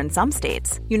a year in some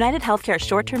states. United Healthcare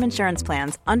short-term insurance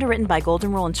plans, underwritten by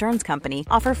Golden Rule Insurance Company,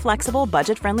 offer flexible,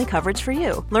 budget-friendly coverage for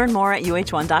you. Learn more at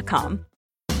UH1.com.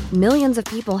 Millions of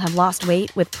people have lost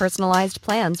weight with personalized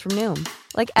plans from Noom,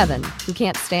 like Evan, who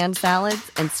can't stand salads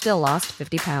and still lost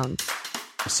 50 pounds.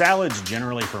 Salads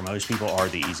generally for most people are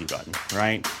the easy button,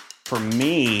 right? For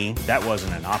me, that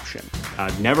wasn't an option.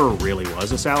 I never really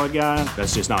was a salad guy.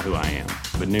 That's just not who I am.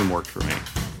 But Noom worked for me.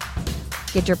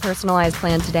 Get your personalized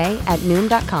plan today at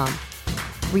Noom.com.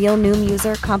 Real Noom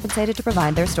user compensated to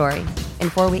provide their story. In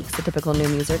 4 weeks, the typical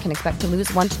Noom user can expect to lose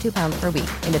 1 to 2 pounds per week.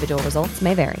 Individual results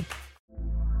may vary.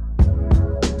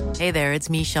 Hey there, it's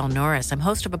Michelle Norris. I'm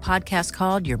host of a podcast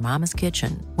called Your Mama's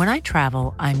Kitchen. When I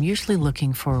travel, I'm usually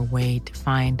looking for a way to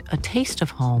find a taste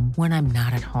of home when I'm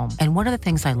not at home. And one of the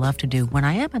things I love to do when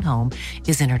I am at home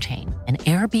is entertain. And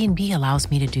Airbnb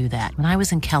allows me to do that. When I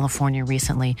was in California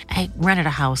recently, I rented a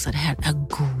house that had a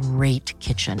great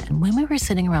kitchen. And when we were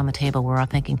sitting around the table, we're all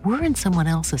thinking, we're in someone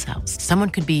else's house. Someone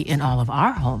could be in all of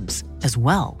our homes as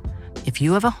well. If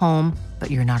you have a home, but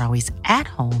you're not always at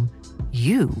home,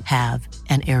 you have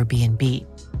an Airbnb.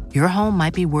 Your home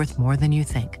might be worth more than you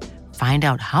think. Find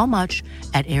out how much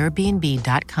at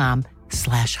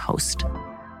airbnb.com/host.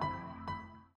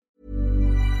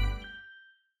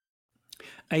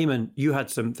 Eamon, you had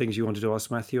some things you wanted to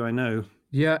ask Matthew, I know.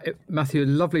 Yeah, Matthew,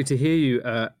 lovely to hear you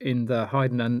in the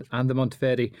Haydn and the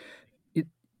Monteverdi.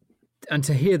 And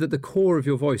to hear that the core of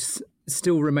your voice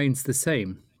still remains the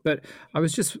same. But I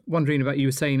was just wondering about, you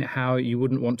were saying how you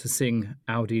wouldn't want to sing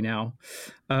Audi now.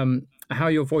 And how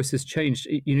your voice has changed.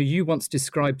 You know, you once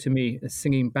described to me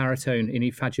singing baritone in I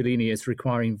Fagiolini as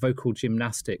requiring vocal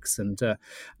gymnastics, and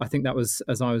I think that was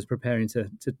as I was preparing to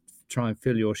try and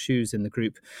fill your shoes in the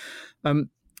group.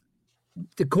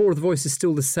 The core of the voice is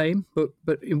still the same, but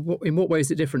in what way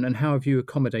is it different, and how have you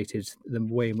accommodated the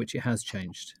way in which it has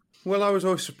changed? Well, I was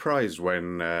always surprised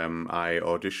when I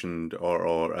auditioned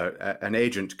or an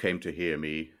agent came to hear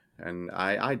me, and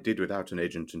I did without an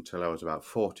agent until I was about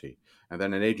 40. And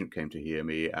then an agent came to hear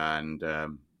me, and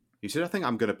he said, I think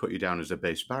I'm going to put you down as a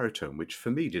bass baritone, which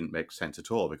for me didn't make sense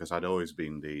at all, because I'd always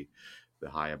been the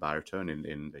higher baritone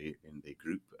in the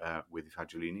group with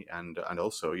Fagiolini, and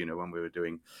also, you know, when we were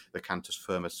doing the Cantus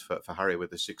Firmus for Harry with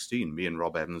the 16, me and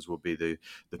Rob Evans would be the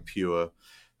pure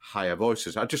higher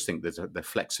voices. I just think there's the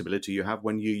flexibility you have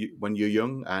when you're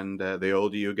young, and the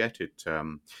older you get,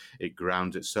 it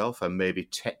grounds itself. And maybe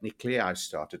technically, I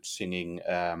started singing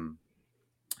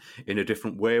in a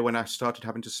different way when I started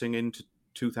having to sing into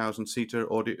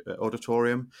 2,000-seater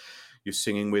auditorium. You're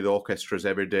singing with orchestras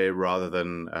every day rather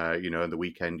than, in the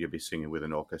weekend you'll be singing with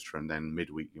an orchestra, and then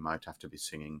midweek you might have to be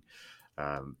singing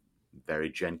very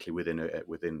gently within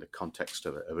the context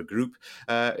of a group.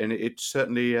 And it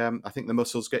certainly, I think the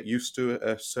muscles get used to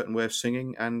a certain way of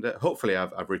singing, and hopefully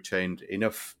I've retained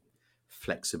enough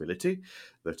flexibility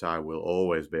that I will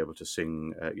always be able to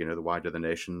sing, the Wider the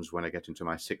Nations when I get into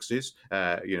my 60s.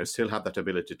 Still have that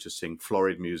ability to sing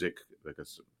florid music,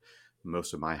 because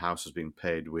most of my house has been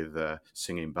paid with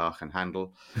singing Bach and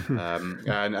Handel,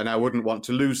 and I wouldn't want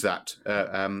to lose that.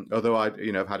 Although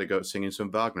I've had a go at singing some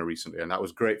Wagner recently, and that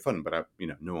was great fun. But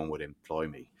no one would employ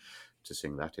me to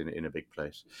sing that in a big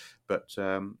place. But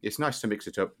it's nice to mix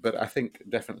it up. But I think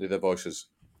definitely the voice has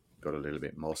got a little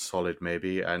bit more solid,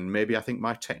 maybe, and maybe I think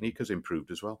my technique has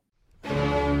improved as well.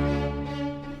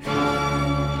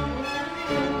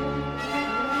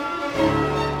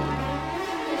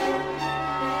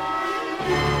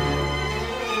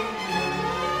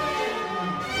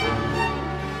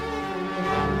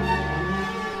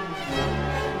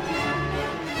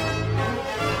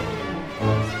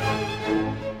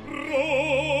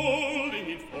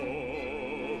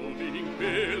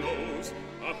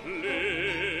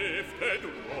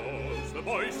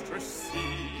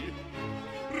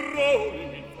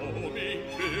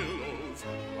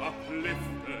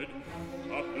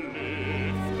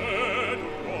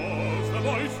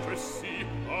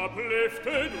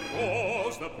 Uplifted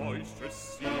was the boisterous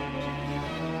sea.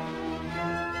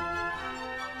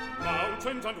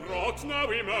 Mountains and rocks now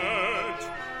emerge,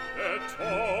 their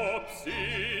tops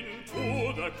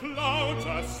into the clouds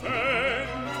ascend.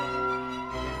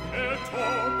 Their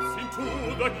tops into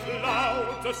the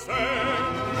clouds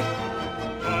ascend.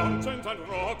 Mountains and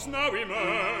rocks now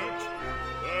emerge,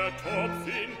 their tops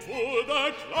into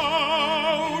the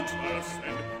clouds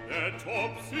ascend. Their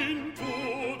tops into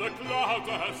the clouds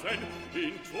ascend,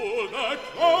 into the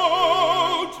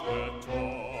clouds, their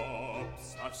tops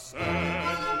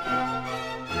ascend.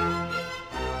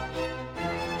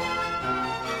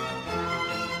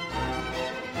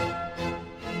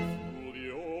 Through the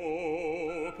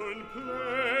open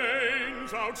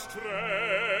plains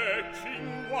outstretching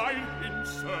wide in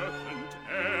serpent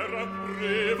air,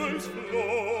 rivers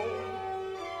flow.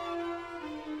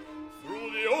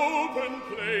 Open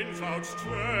plains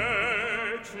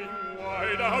outstretching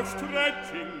wide,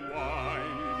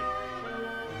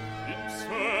 in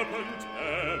serpent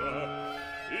error,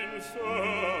 in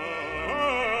serpent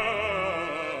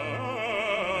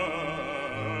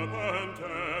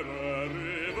error,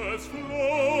 rivers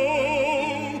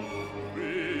flow,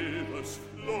 rivers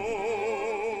flow.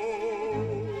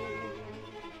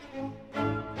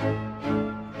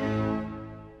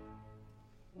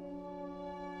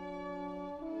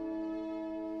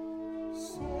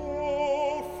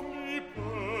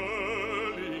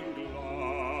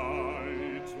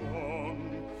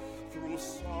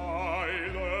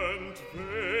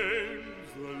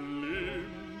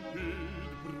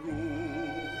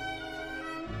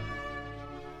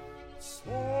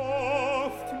 So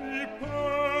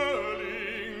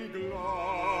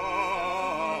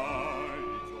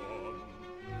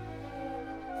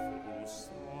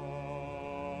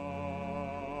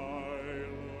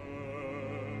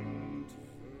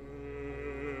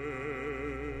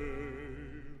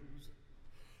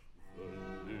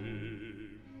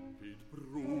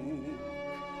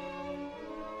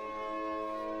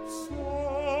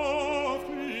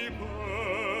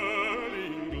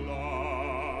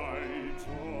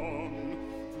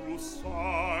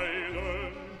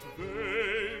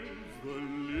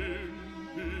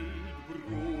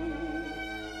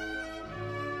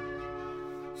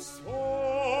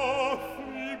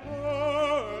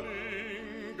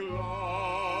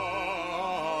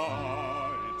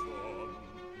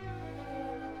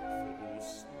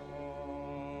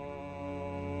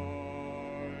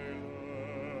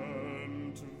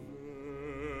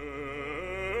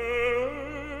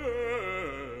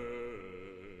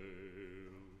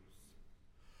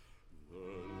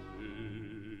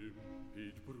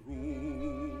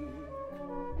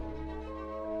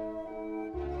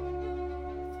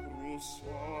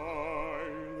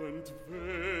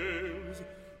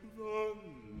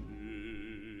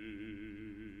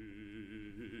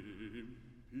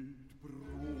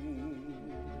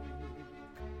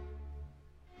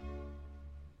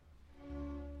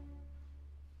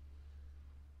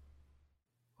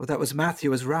Well, that was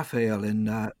Matthew as Raphael in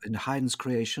Haydn's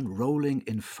creation, Rolling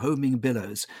in Foaming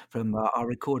Billows, from our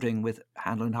recording with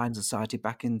Handel and Haydn Society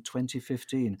back in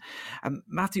 2015.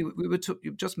 Matthew, we were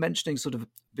just mentioning sort of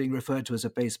being referred to as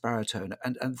a bass baritone,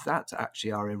 and that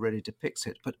actually aria really depicts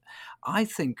it. But I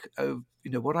think,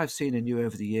 what I've seen in you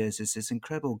over the years is this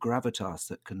incredible gravitas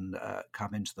that can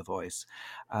come into the voice.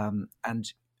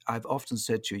 And I've often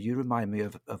said to you, you remind me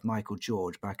of Michael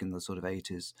George back in the sort of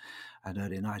 80s and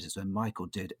early 90s when Michael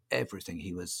did everything.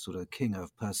 He was sort of king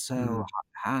of Purcell,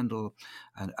 Handel,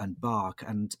 and Bach.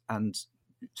 And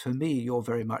for me, you're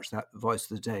very much that voice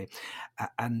of the day.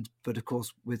 But of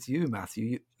course, with you,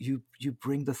 Matthew, you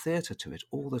bring the theatre to it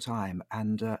all the time.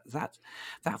 And that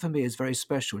for me is very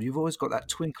special. You've always got that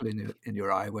twinkle in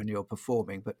your eye when you're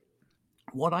performing. But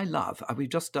what I love, we've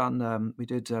just done, we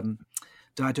did...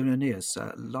 Dido and Aeneas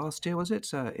last year, was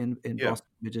it? In Boston,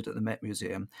 we did at the Met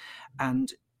Museum. And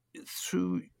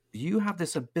you have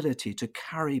this ability to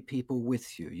carry people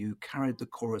with you. You carried the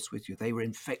chorus with you. They were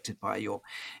infected by your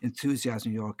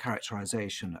enthusiasm, your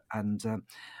characterization. And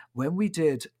when we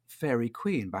did Fairy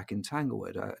Queen back in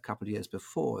Tanglewood a couple of years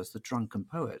before as the drunken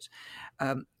poet,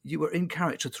 you were in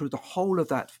character through the whole of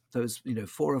those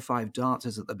 4 or 5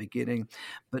 dances at the beginning,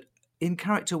 but in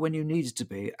character when you needed to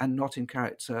be and not in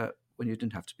character when you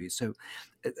didn't have to be. So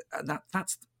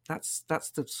that's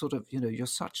the sort of, you're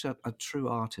such a true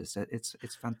artist.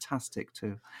 It's fantastic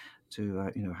to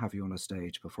have you on a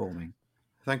stage performing.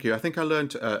 Thank you. I think I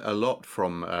learned a lot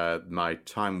from my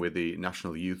time with the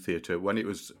National Youth Theatre when it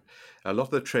was, a lot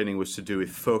of the training was to do with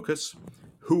focus.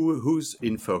 Who's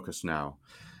in focus now?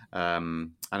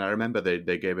 And I remember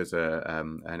they gave us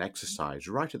an exercise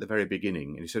right at the very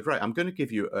beginning. And he said, right, I'm going to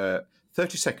give you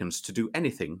 30 seconds to do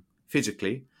anything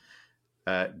physically,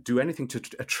 do anything to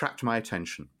attract my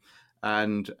attention.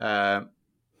 And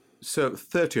so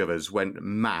 30 of us went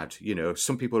mad.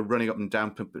 Some people were running up and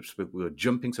down, some people were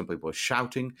jumping, some people were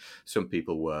shouting, some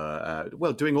people were,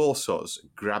 doing all sorts,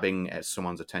 grabbing at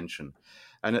someone's attention.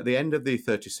 And at the end of the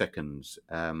 30 seconds,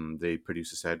 the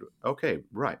producer said, okay,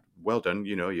 right, well done.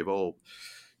 You've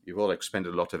all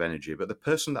expended a lot of energy. But the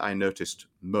person that I noticed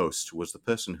most was the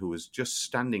person who was just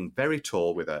standing very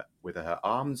tall with her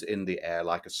arms in the air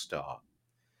like a star.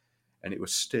 And it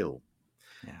was still.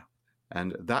 Yeah.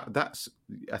 And that's,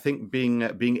 I think,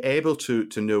 being able to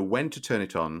know when to turn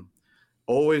it on,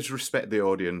 always respect the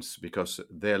audience because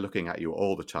they're looking at you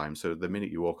all the time. So the minute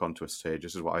you walk onto a stage,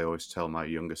 this is what I always tell my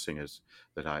younger singers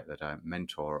that I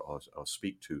mentor or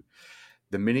speak to.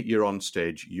 The minute you're on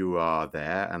stage, you are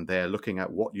there and they're looking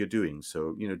at what you're doing.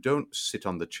 So, don't sit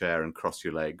on the chair and cross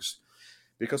your legs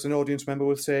because an audience member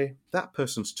will say, that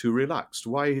person's too relaxed.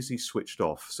 Why is he switched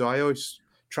off? So I always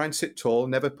try and sit tall,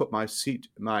 never put my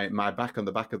back on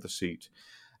the back of the seat.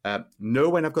 Know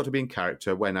when I've got to be in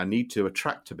character, when I need to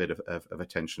attract a bit of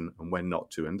attention and when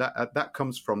not to. And that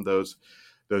comes from those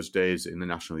days in the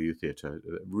National Youth Theatre.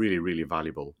 Really, really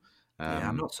valuable.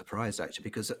 I'm not surprised actually,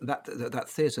 because that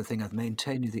theatre thing of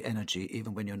maintaining the energy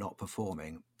even when you're not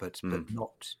performing, but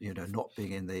not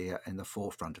being in the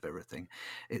forefront of everything.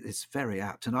 It's very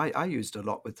apt, and I used a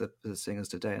lot with the singers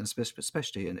today, and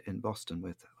especially in Boston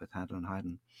with Handel and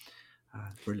Haydn.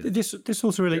 Brilliant. This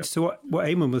also relates to what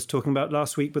Eamon was talking about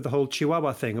last week with the whole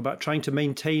Chihuahua thing about trying to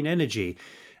maintain energy.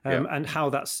 And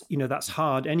how that's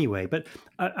hard anyway. But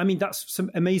I mean, that's some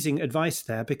amazing advice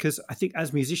there, because I think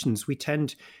as musicians, we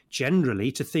tend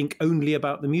generally to think only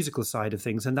about the musical side of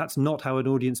things. And that's not how an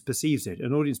audience perceives it.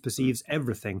 An audience perceives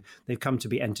everything. They've come to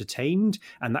be entertained,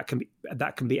 and that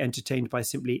can be entertained by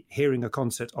simply hearing a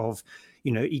concert of,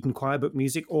 Eton Choir Book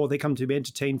music, or they come to be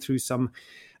entertained through some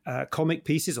comic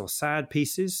pieces or sad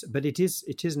pieces. But it is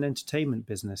an entertainment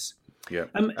business. Yeah,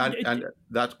 and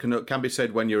that can be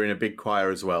said when you're in a big choir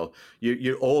as well.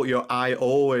 Your eye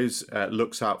always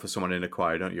looks out for someone in a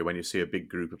choir, don't you? When you see a big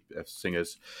group of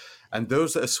singers, and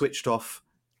those that are switched off,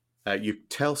 you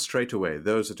tell straight away.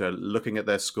 Those that are looking at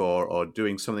their score or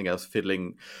doing something else,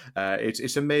 fiddling,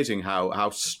 it's amazing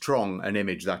how strong an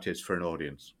image that is for an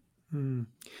audience.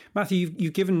 Matthew,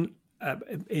 you've given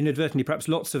inadvertently perhaps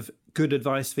lots of good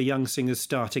advice for young singers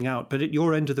starting out, but at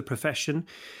your end of the profession,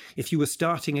 if you were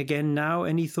starting again now,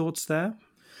 any thoughts there?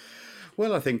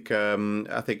 Well, I think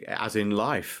as in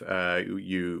life, when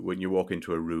you walk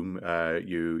into a room,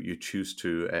 you choose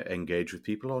to engage with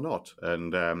people or not,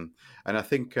 and I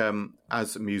think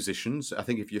as musicians, I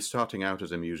think if you're starting out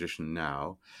as a musician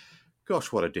now,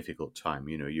 gosh, what a difficult time.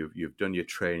 You've done your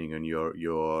training and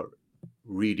you're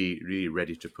really, really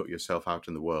ready to put yourself out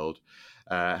in the world,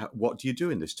 what do you do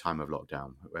in this time of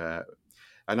lockdown?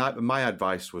 My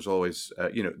advice was always,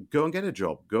 go and get a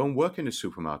job, go and work in a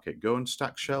supermarket, go and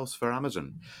stack shelves for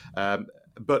Amazon.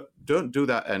 But don't do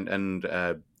that and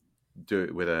do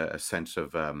it with a sense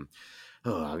of,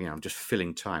 I'm just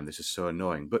filling time. This is so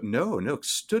annoying. But no,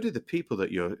 study the people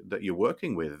that you're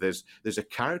working with. There's a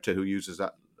character who uses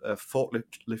that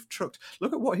forklift truck.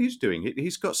 Look at what he's doing.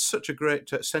 He's got such a great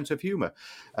sense of humor.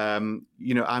 I'm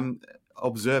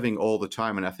observing all the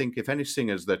time, and I think if any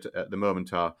singers that at the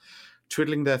moment are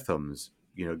twiddling their thumbs,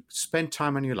 spend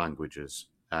time on your languages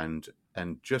and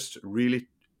just really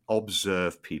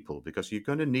observe people, because you're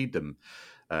going to need them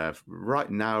right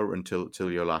now until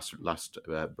your last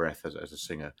breath as a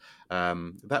singer.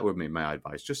 That would be my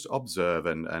advice. Just observe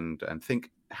and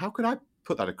think, how could I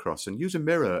put that across, and use a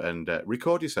mirror and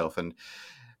record yourself and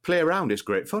play around. It's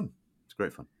great fun.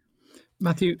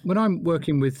 Matthew, when I'm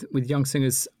working with young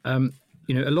singers, a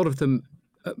lot of them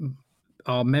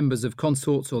are members of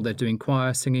consorts, or they're doing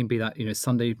choir singing, be that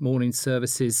Sunday morning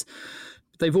services.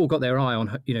 They've all got their eye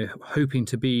on hoping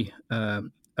to be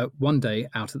one day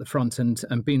out at the front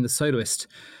and being the soloist.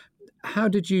 How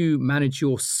did you manage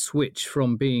your switch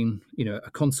from being a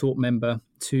consort member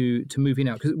to moving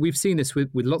out? Because we've seen this with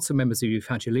lots of members of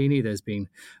Evangelini. There's been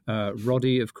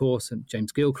Roddy, of course, and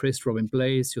James Gilchrist, Robin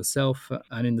Blaze, yourself,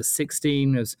 and in the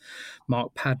 16 there's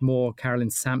Mark Padmore, Carolyn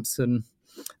Sampson,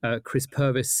 Chris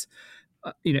Purvis.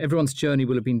 Everyone's journey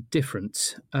will have been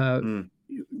different.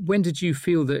 When did you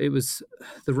feel that it was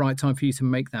the right time for you to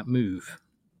make that move?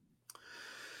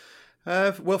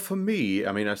 Well, for me,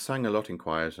 I sang a lot in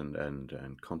choirs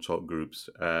and consort groups.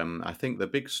 I think the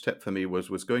big step for me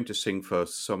was going to sing for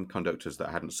some conductors that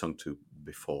I hadn't sung to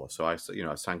before. So I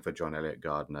sang for John Elliott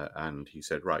Gardner, and he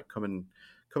said, "Right, come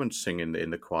and sing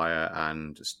in the choir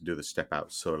and do the step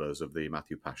out solos of the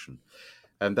Matthew Passion."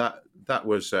 And that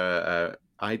was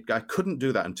I couldn't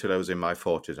do that until I was in my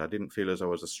 40s. I didn't feel as I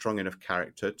was a strong enough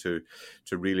character to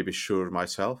really be sure of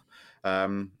myself.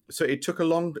 So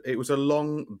it was a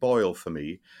long boil for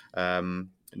me,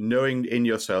 knowing in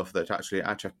yourself that actually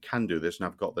I can do this and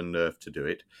I've got the nerve to do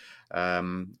it.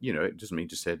 It doesn't mean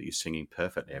to say that you're singing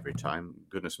perfectly every time,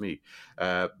 goodness me.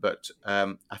 But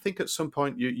I think at some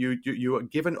point you are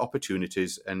given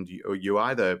opportunities, and you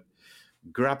either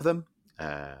grab them,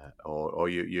 or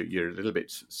you're a little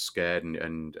bit scared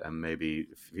and maybe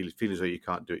feel as though you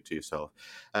can't do it to yourself.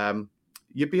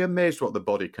 You'd be amazed what the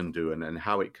body can do and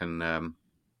how it can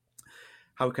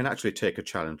actually take a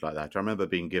challenge like that. I remember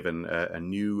being given a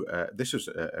new. This was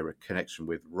a connection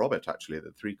with Robert, actually, at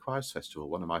the Three Choirs Festival.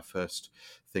 One of my first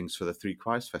things for the Three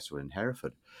Choirs Festival in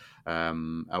Hereford.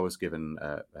 I was given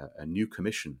a new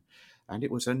commission. And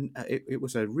it was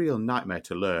a real nightmare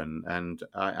to learn, and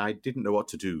I didn't know what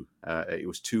to do. It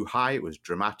was too high, it was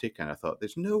dramatic, and I thought,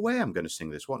 there's no way I'm going to sing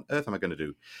this. What on earth am I going to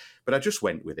do? But I just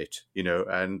went with it,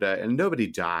 and nobody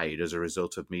died as a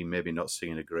result of me maybe not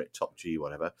singing a great top G,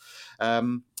 whatever.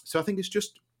 So I think it's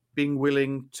just being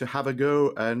willing to have a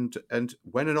go, and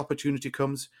when an opportunity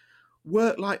comes,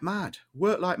 work like mad.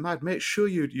 Make sure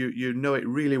you know it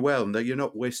really well, and that you're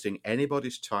not wasting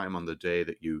anybody's time on the day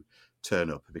that you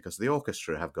turn up, because the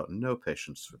orchestra have got no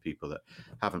patience for people that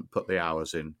haven't put the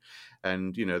hours in.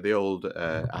 And the old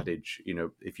adage,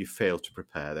 if you fail to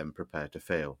prepare, then prepare to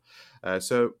fail.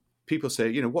 So people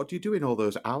say, what do you do in all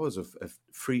those hours of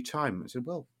free time? I said,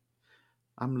 well,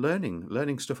 I'm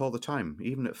learning stuff all the time,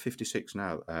 even at 56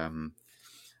 now.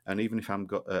 And even if I've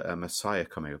got a Messiah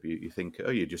coming up, you think,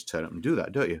 oh, you just turn up and do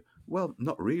that, don't you? Well,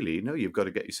 not really. No, you've got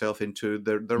to get yourself into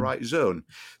the right zone.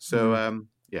 So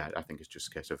yeah, I think it's just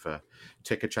a case of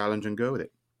take a challenge and go with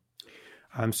it.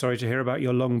 I'm sorry to hear about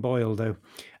your long boil, though.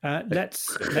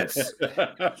 Let's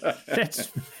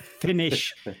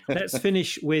finish. Let's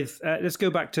finish with. Let's go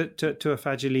back to a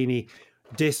Fagiolini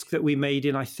disc that we made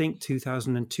in, I think,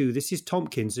 2002. This is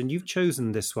Tompkins, and you've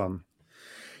chosen this one.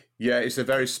 Yeah, it's a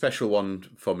very special one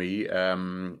for me.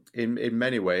 In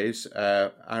many ways,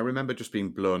 I remember just being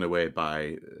blown away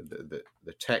by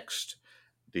the text.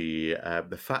 The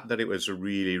fact that it was a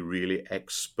really, really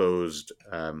exposed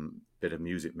bit of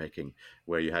music making,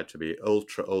 where you had to be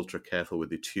ultra careful with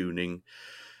the tuning,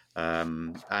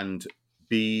 and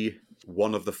be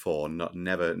one of the four,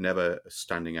 never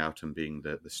standing out and being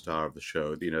the star of the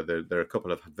show. There are a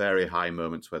couple of very high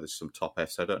moments where there's some top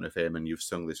Fs. I don't know if Eamon, you've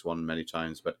sung this one many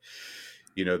times, but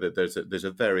there's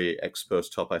a very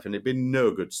exposed top F, and it'd be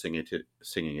no good singing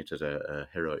it as a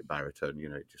heroic baritone.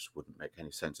 It just wouldn't make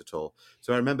any sense at all.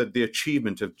 So I remember the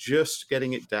achievement of just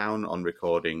getting it down on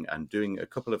recording and doing a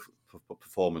couple of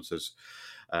performances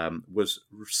was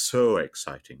so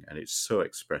exciting, and it's so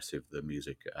expressive, the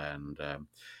music, and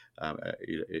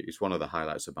it's one of the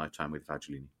highlights of my time with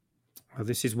Fagellini. Well,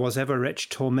 this is Was Ever Wretch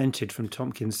Tormented from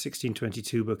Tompkins'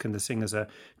 1622 book, and the singers are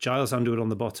Giles Underwood on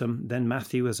the bottom, then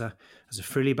Matthew as a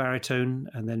frilly baritone,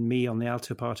 and then me on the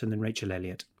alto part, and then Rachel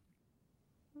Elliott.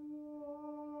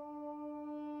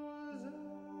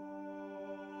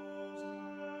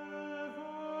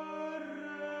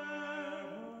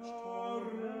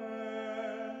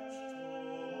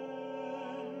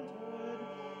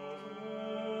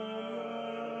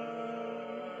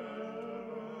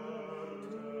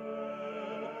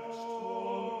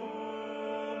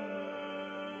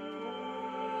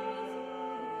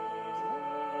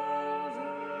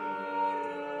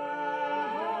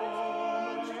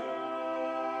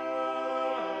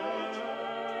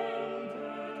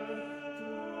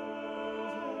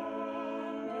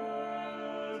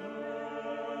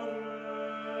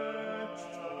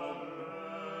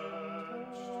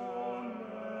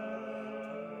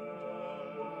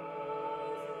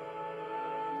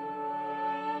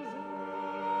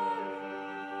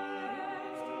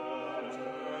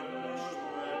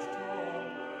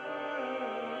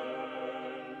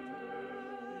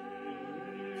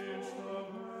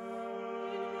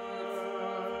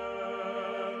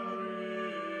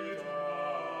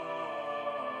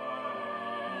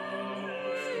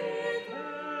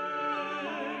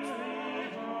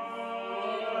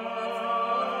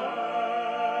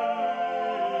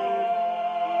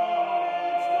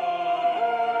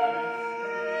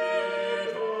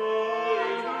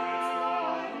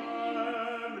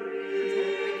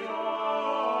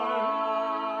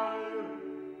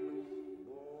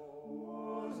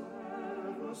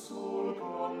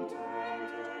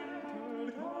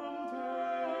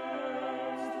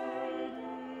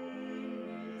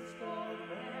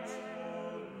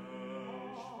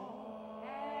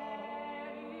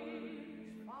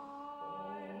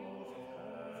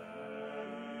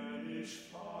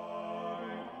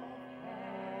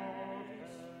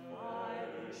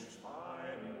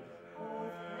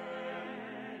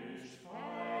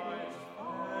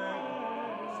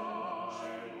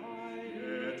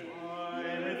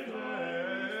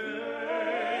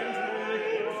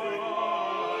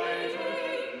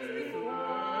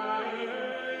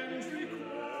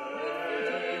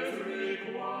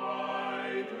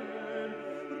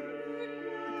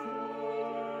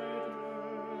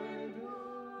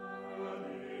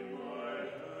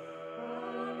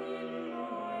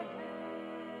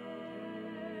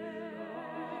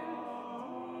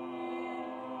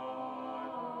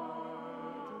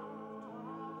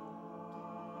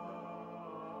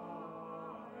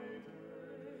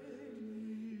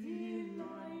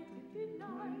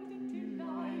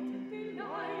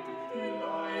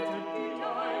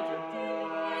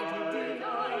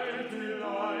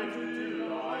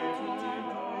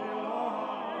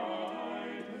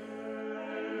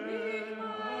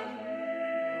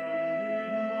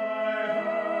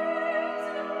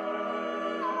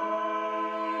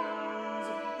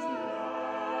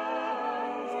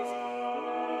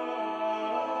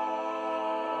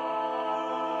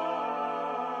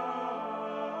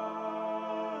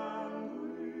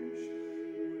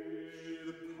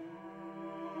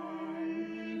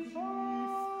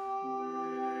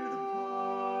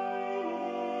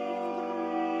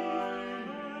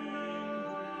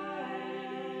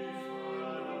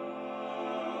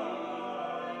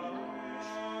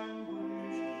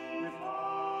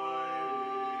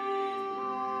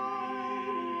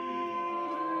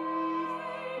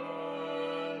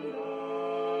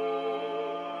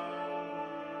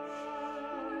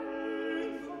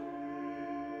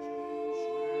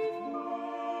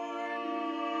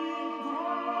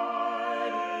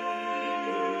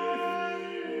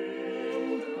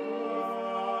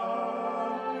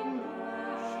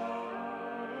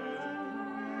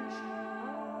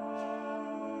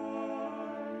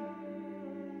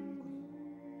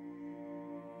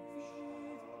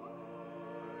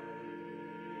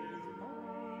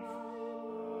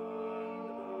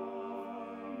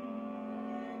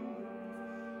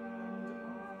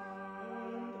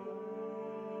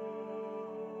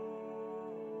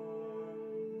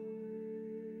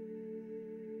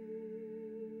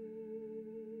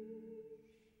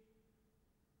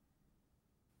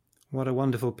 What a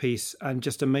wonderful piece, and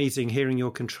just amazing hearing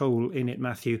your control in it,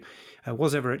 Matthew.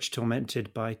 Was Ever Wretch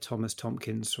Tormented by Thomas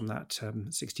Tompkins from that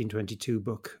 1622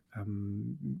 book,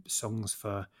 Songs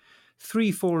for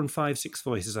 3, 4, and 5, 6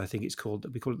 voices, I think it's called.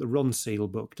 We call it the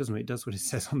Ronseal book, doesn't it? It does what it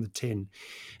says on the tin.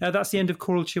 That's the end of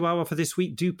Choral Chihuahua for this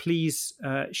week. Do please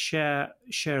share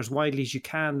as widely as you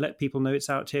can. Let people know it's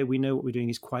out here. We know what we're doing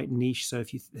is quite niche, so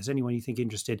if there's anyone you think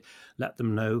interested, let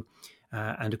them know.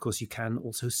 And of course, you can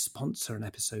also sponsor an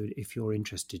episode if you're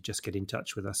interested. Just get in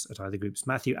touch with us at either groups.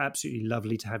 Matthew, absolutely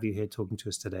lovely to have you here talking to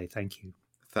us today. Thank you.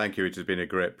 Thank you. It has been a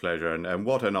great pleasure, and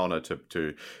what an honour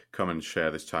to come and share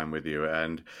this time with you,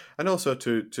 and also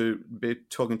to be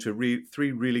talking to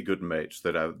three really good mates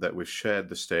that we've shared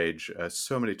the stage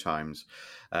so many times.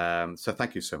 So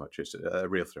thank you so much. It's a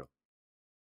real thrill.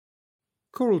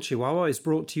 Choral Chihuahua is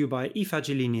brought to you by E.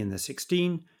 Fagellini and the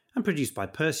 16 and produced by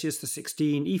Perseus the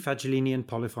 16, E. Fagellini and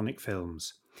Polyphonic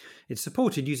Films. It's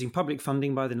supported using public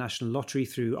funding by the National Lottery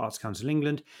through Arts Council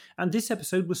England, and this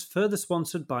episode was further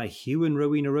sponsored by Hugh and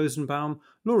Rowena Rosenbaum,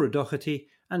 Laura Doherty,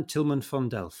 and Tilman von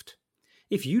Delft.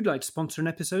 If you'd like to sponsor an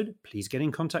episode, please get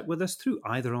in contact with us through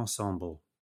either ensemble.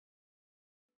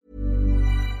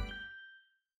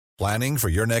 Planning for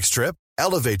your next trip?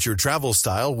 Elevate your travel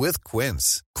style with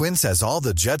Quince. Quince has all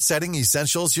the jet-setting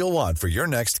essentials you'll want for your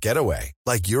next getaway,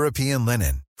 like European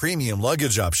linen, premium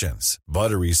luggage options,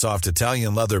 buttery soft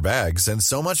Italian leather bags, and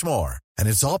so much more. And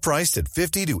it's all priced at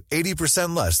 50 to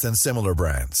 80% less than similar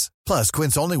brands. Plus,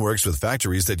 Quince only works with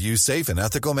factories that use safe and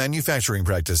ethical manufacturing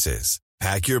practices.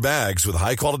 Pack your bags with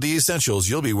high-quality essentials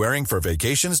you'll be wearing for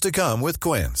vacations to come with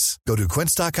Quince. Go to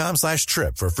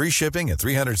quince.com/trip for free shipping and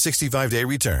 365-day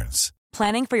returns.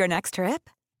 Planning for your next trip?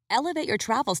 Elevate your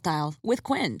travel style with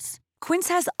Quince. Quince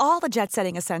has all the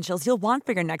jet-setting essentials you'll want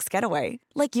for your next getaway,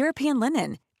 like European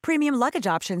linen, premium luggage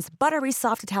options, buttery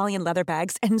soft Italian leather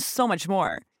bags, and so much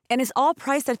more. And is all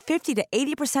priced at 50 to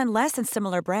 80% less than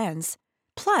similar brands.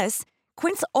 Plus,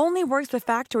 Quince only works with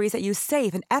factories that use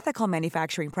safe and ethical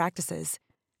manufacturing practices.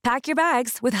 Pack your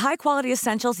bags with high-quality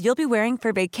essentials you'll be wearing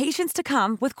for vacations to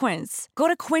come with Quince. Go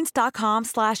to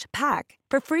quince.com/pack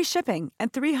for free shipping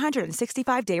and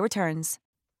 365-day returns.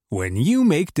 When you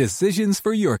make decisions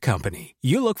for your company,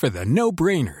 you look for the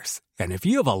no-brainers. And if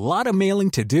you have a lot of mailing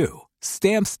to do,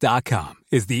 Stamps.com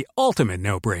is the ultimate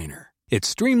no-brainer. It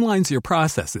streamlines your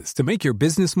processes to make your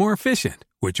business more efficient,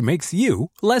 which makes you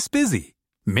less busy.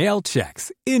 Mail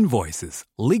checks, invoices,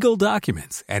 legal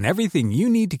documents, and everything you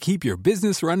need to keep your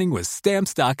business running with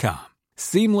Stamps.com.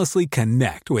 Seamlessly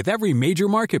connect with every major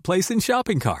marketplace and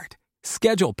shopping cart.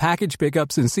 Schedule package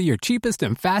pickups and see your cheapest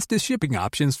and fastest shipping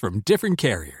options from different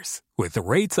carriers, with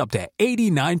rates up to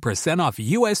 89% off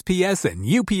USPS and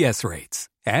UPS rates.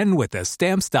 And with the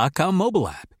Stamps.com mobile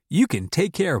app, you can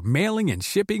take care of mailing and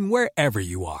shipping wherever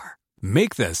you are.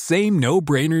 Make the same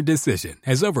no-brainer decision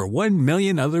as over 1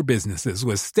 million other businesses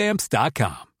with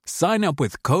Stamps.com. Sign up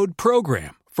with code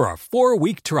PROGRAM for a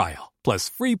 4-week trial, plus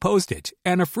free postage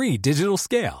and a free digital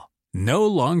scale. No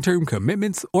long-term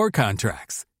commitments or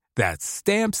contracts. That's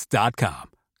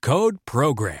Stamps.com. Code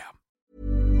PROGRAM.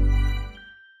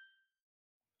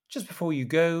 Just before you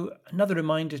go, another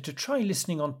reminder to try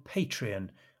listening on Patreon,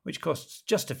 which costs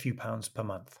just a few pounds per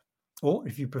month. Or,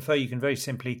 if you prefer, you can very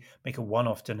simply make a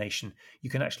one-off donation. You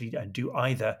can actually do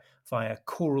either via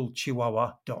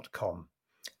choralchihuahua.com.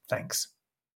 Thanks.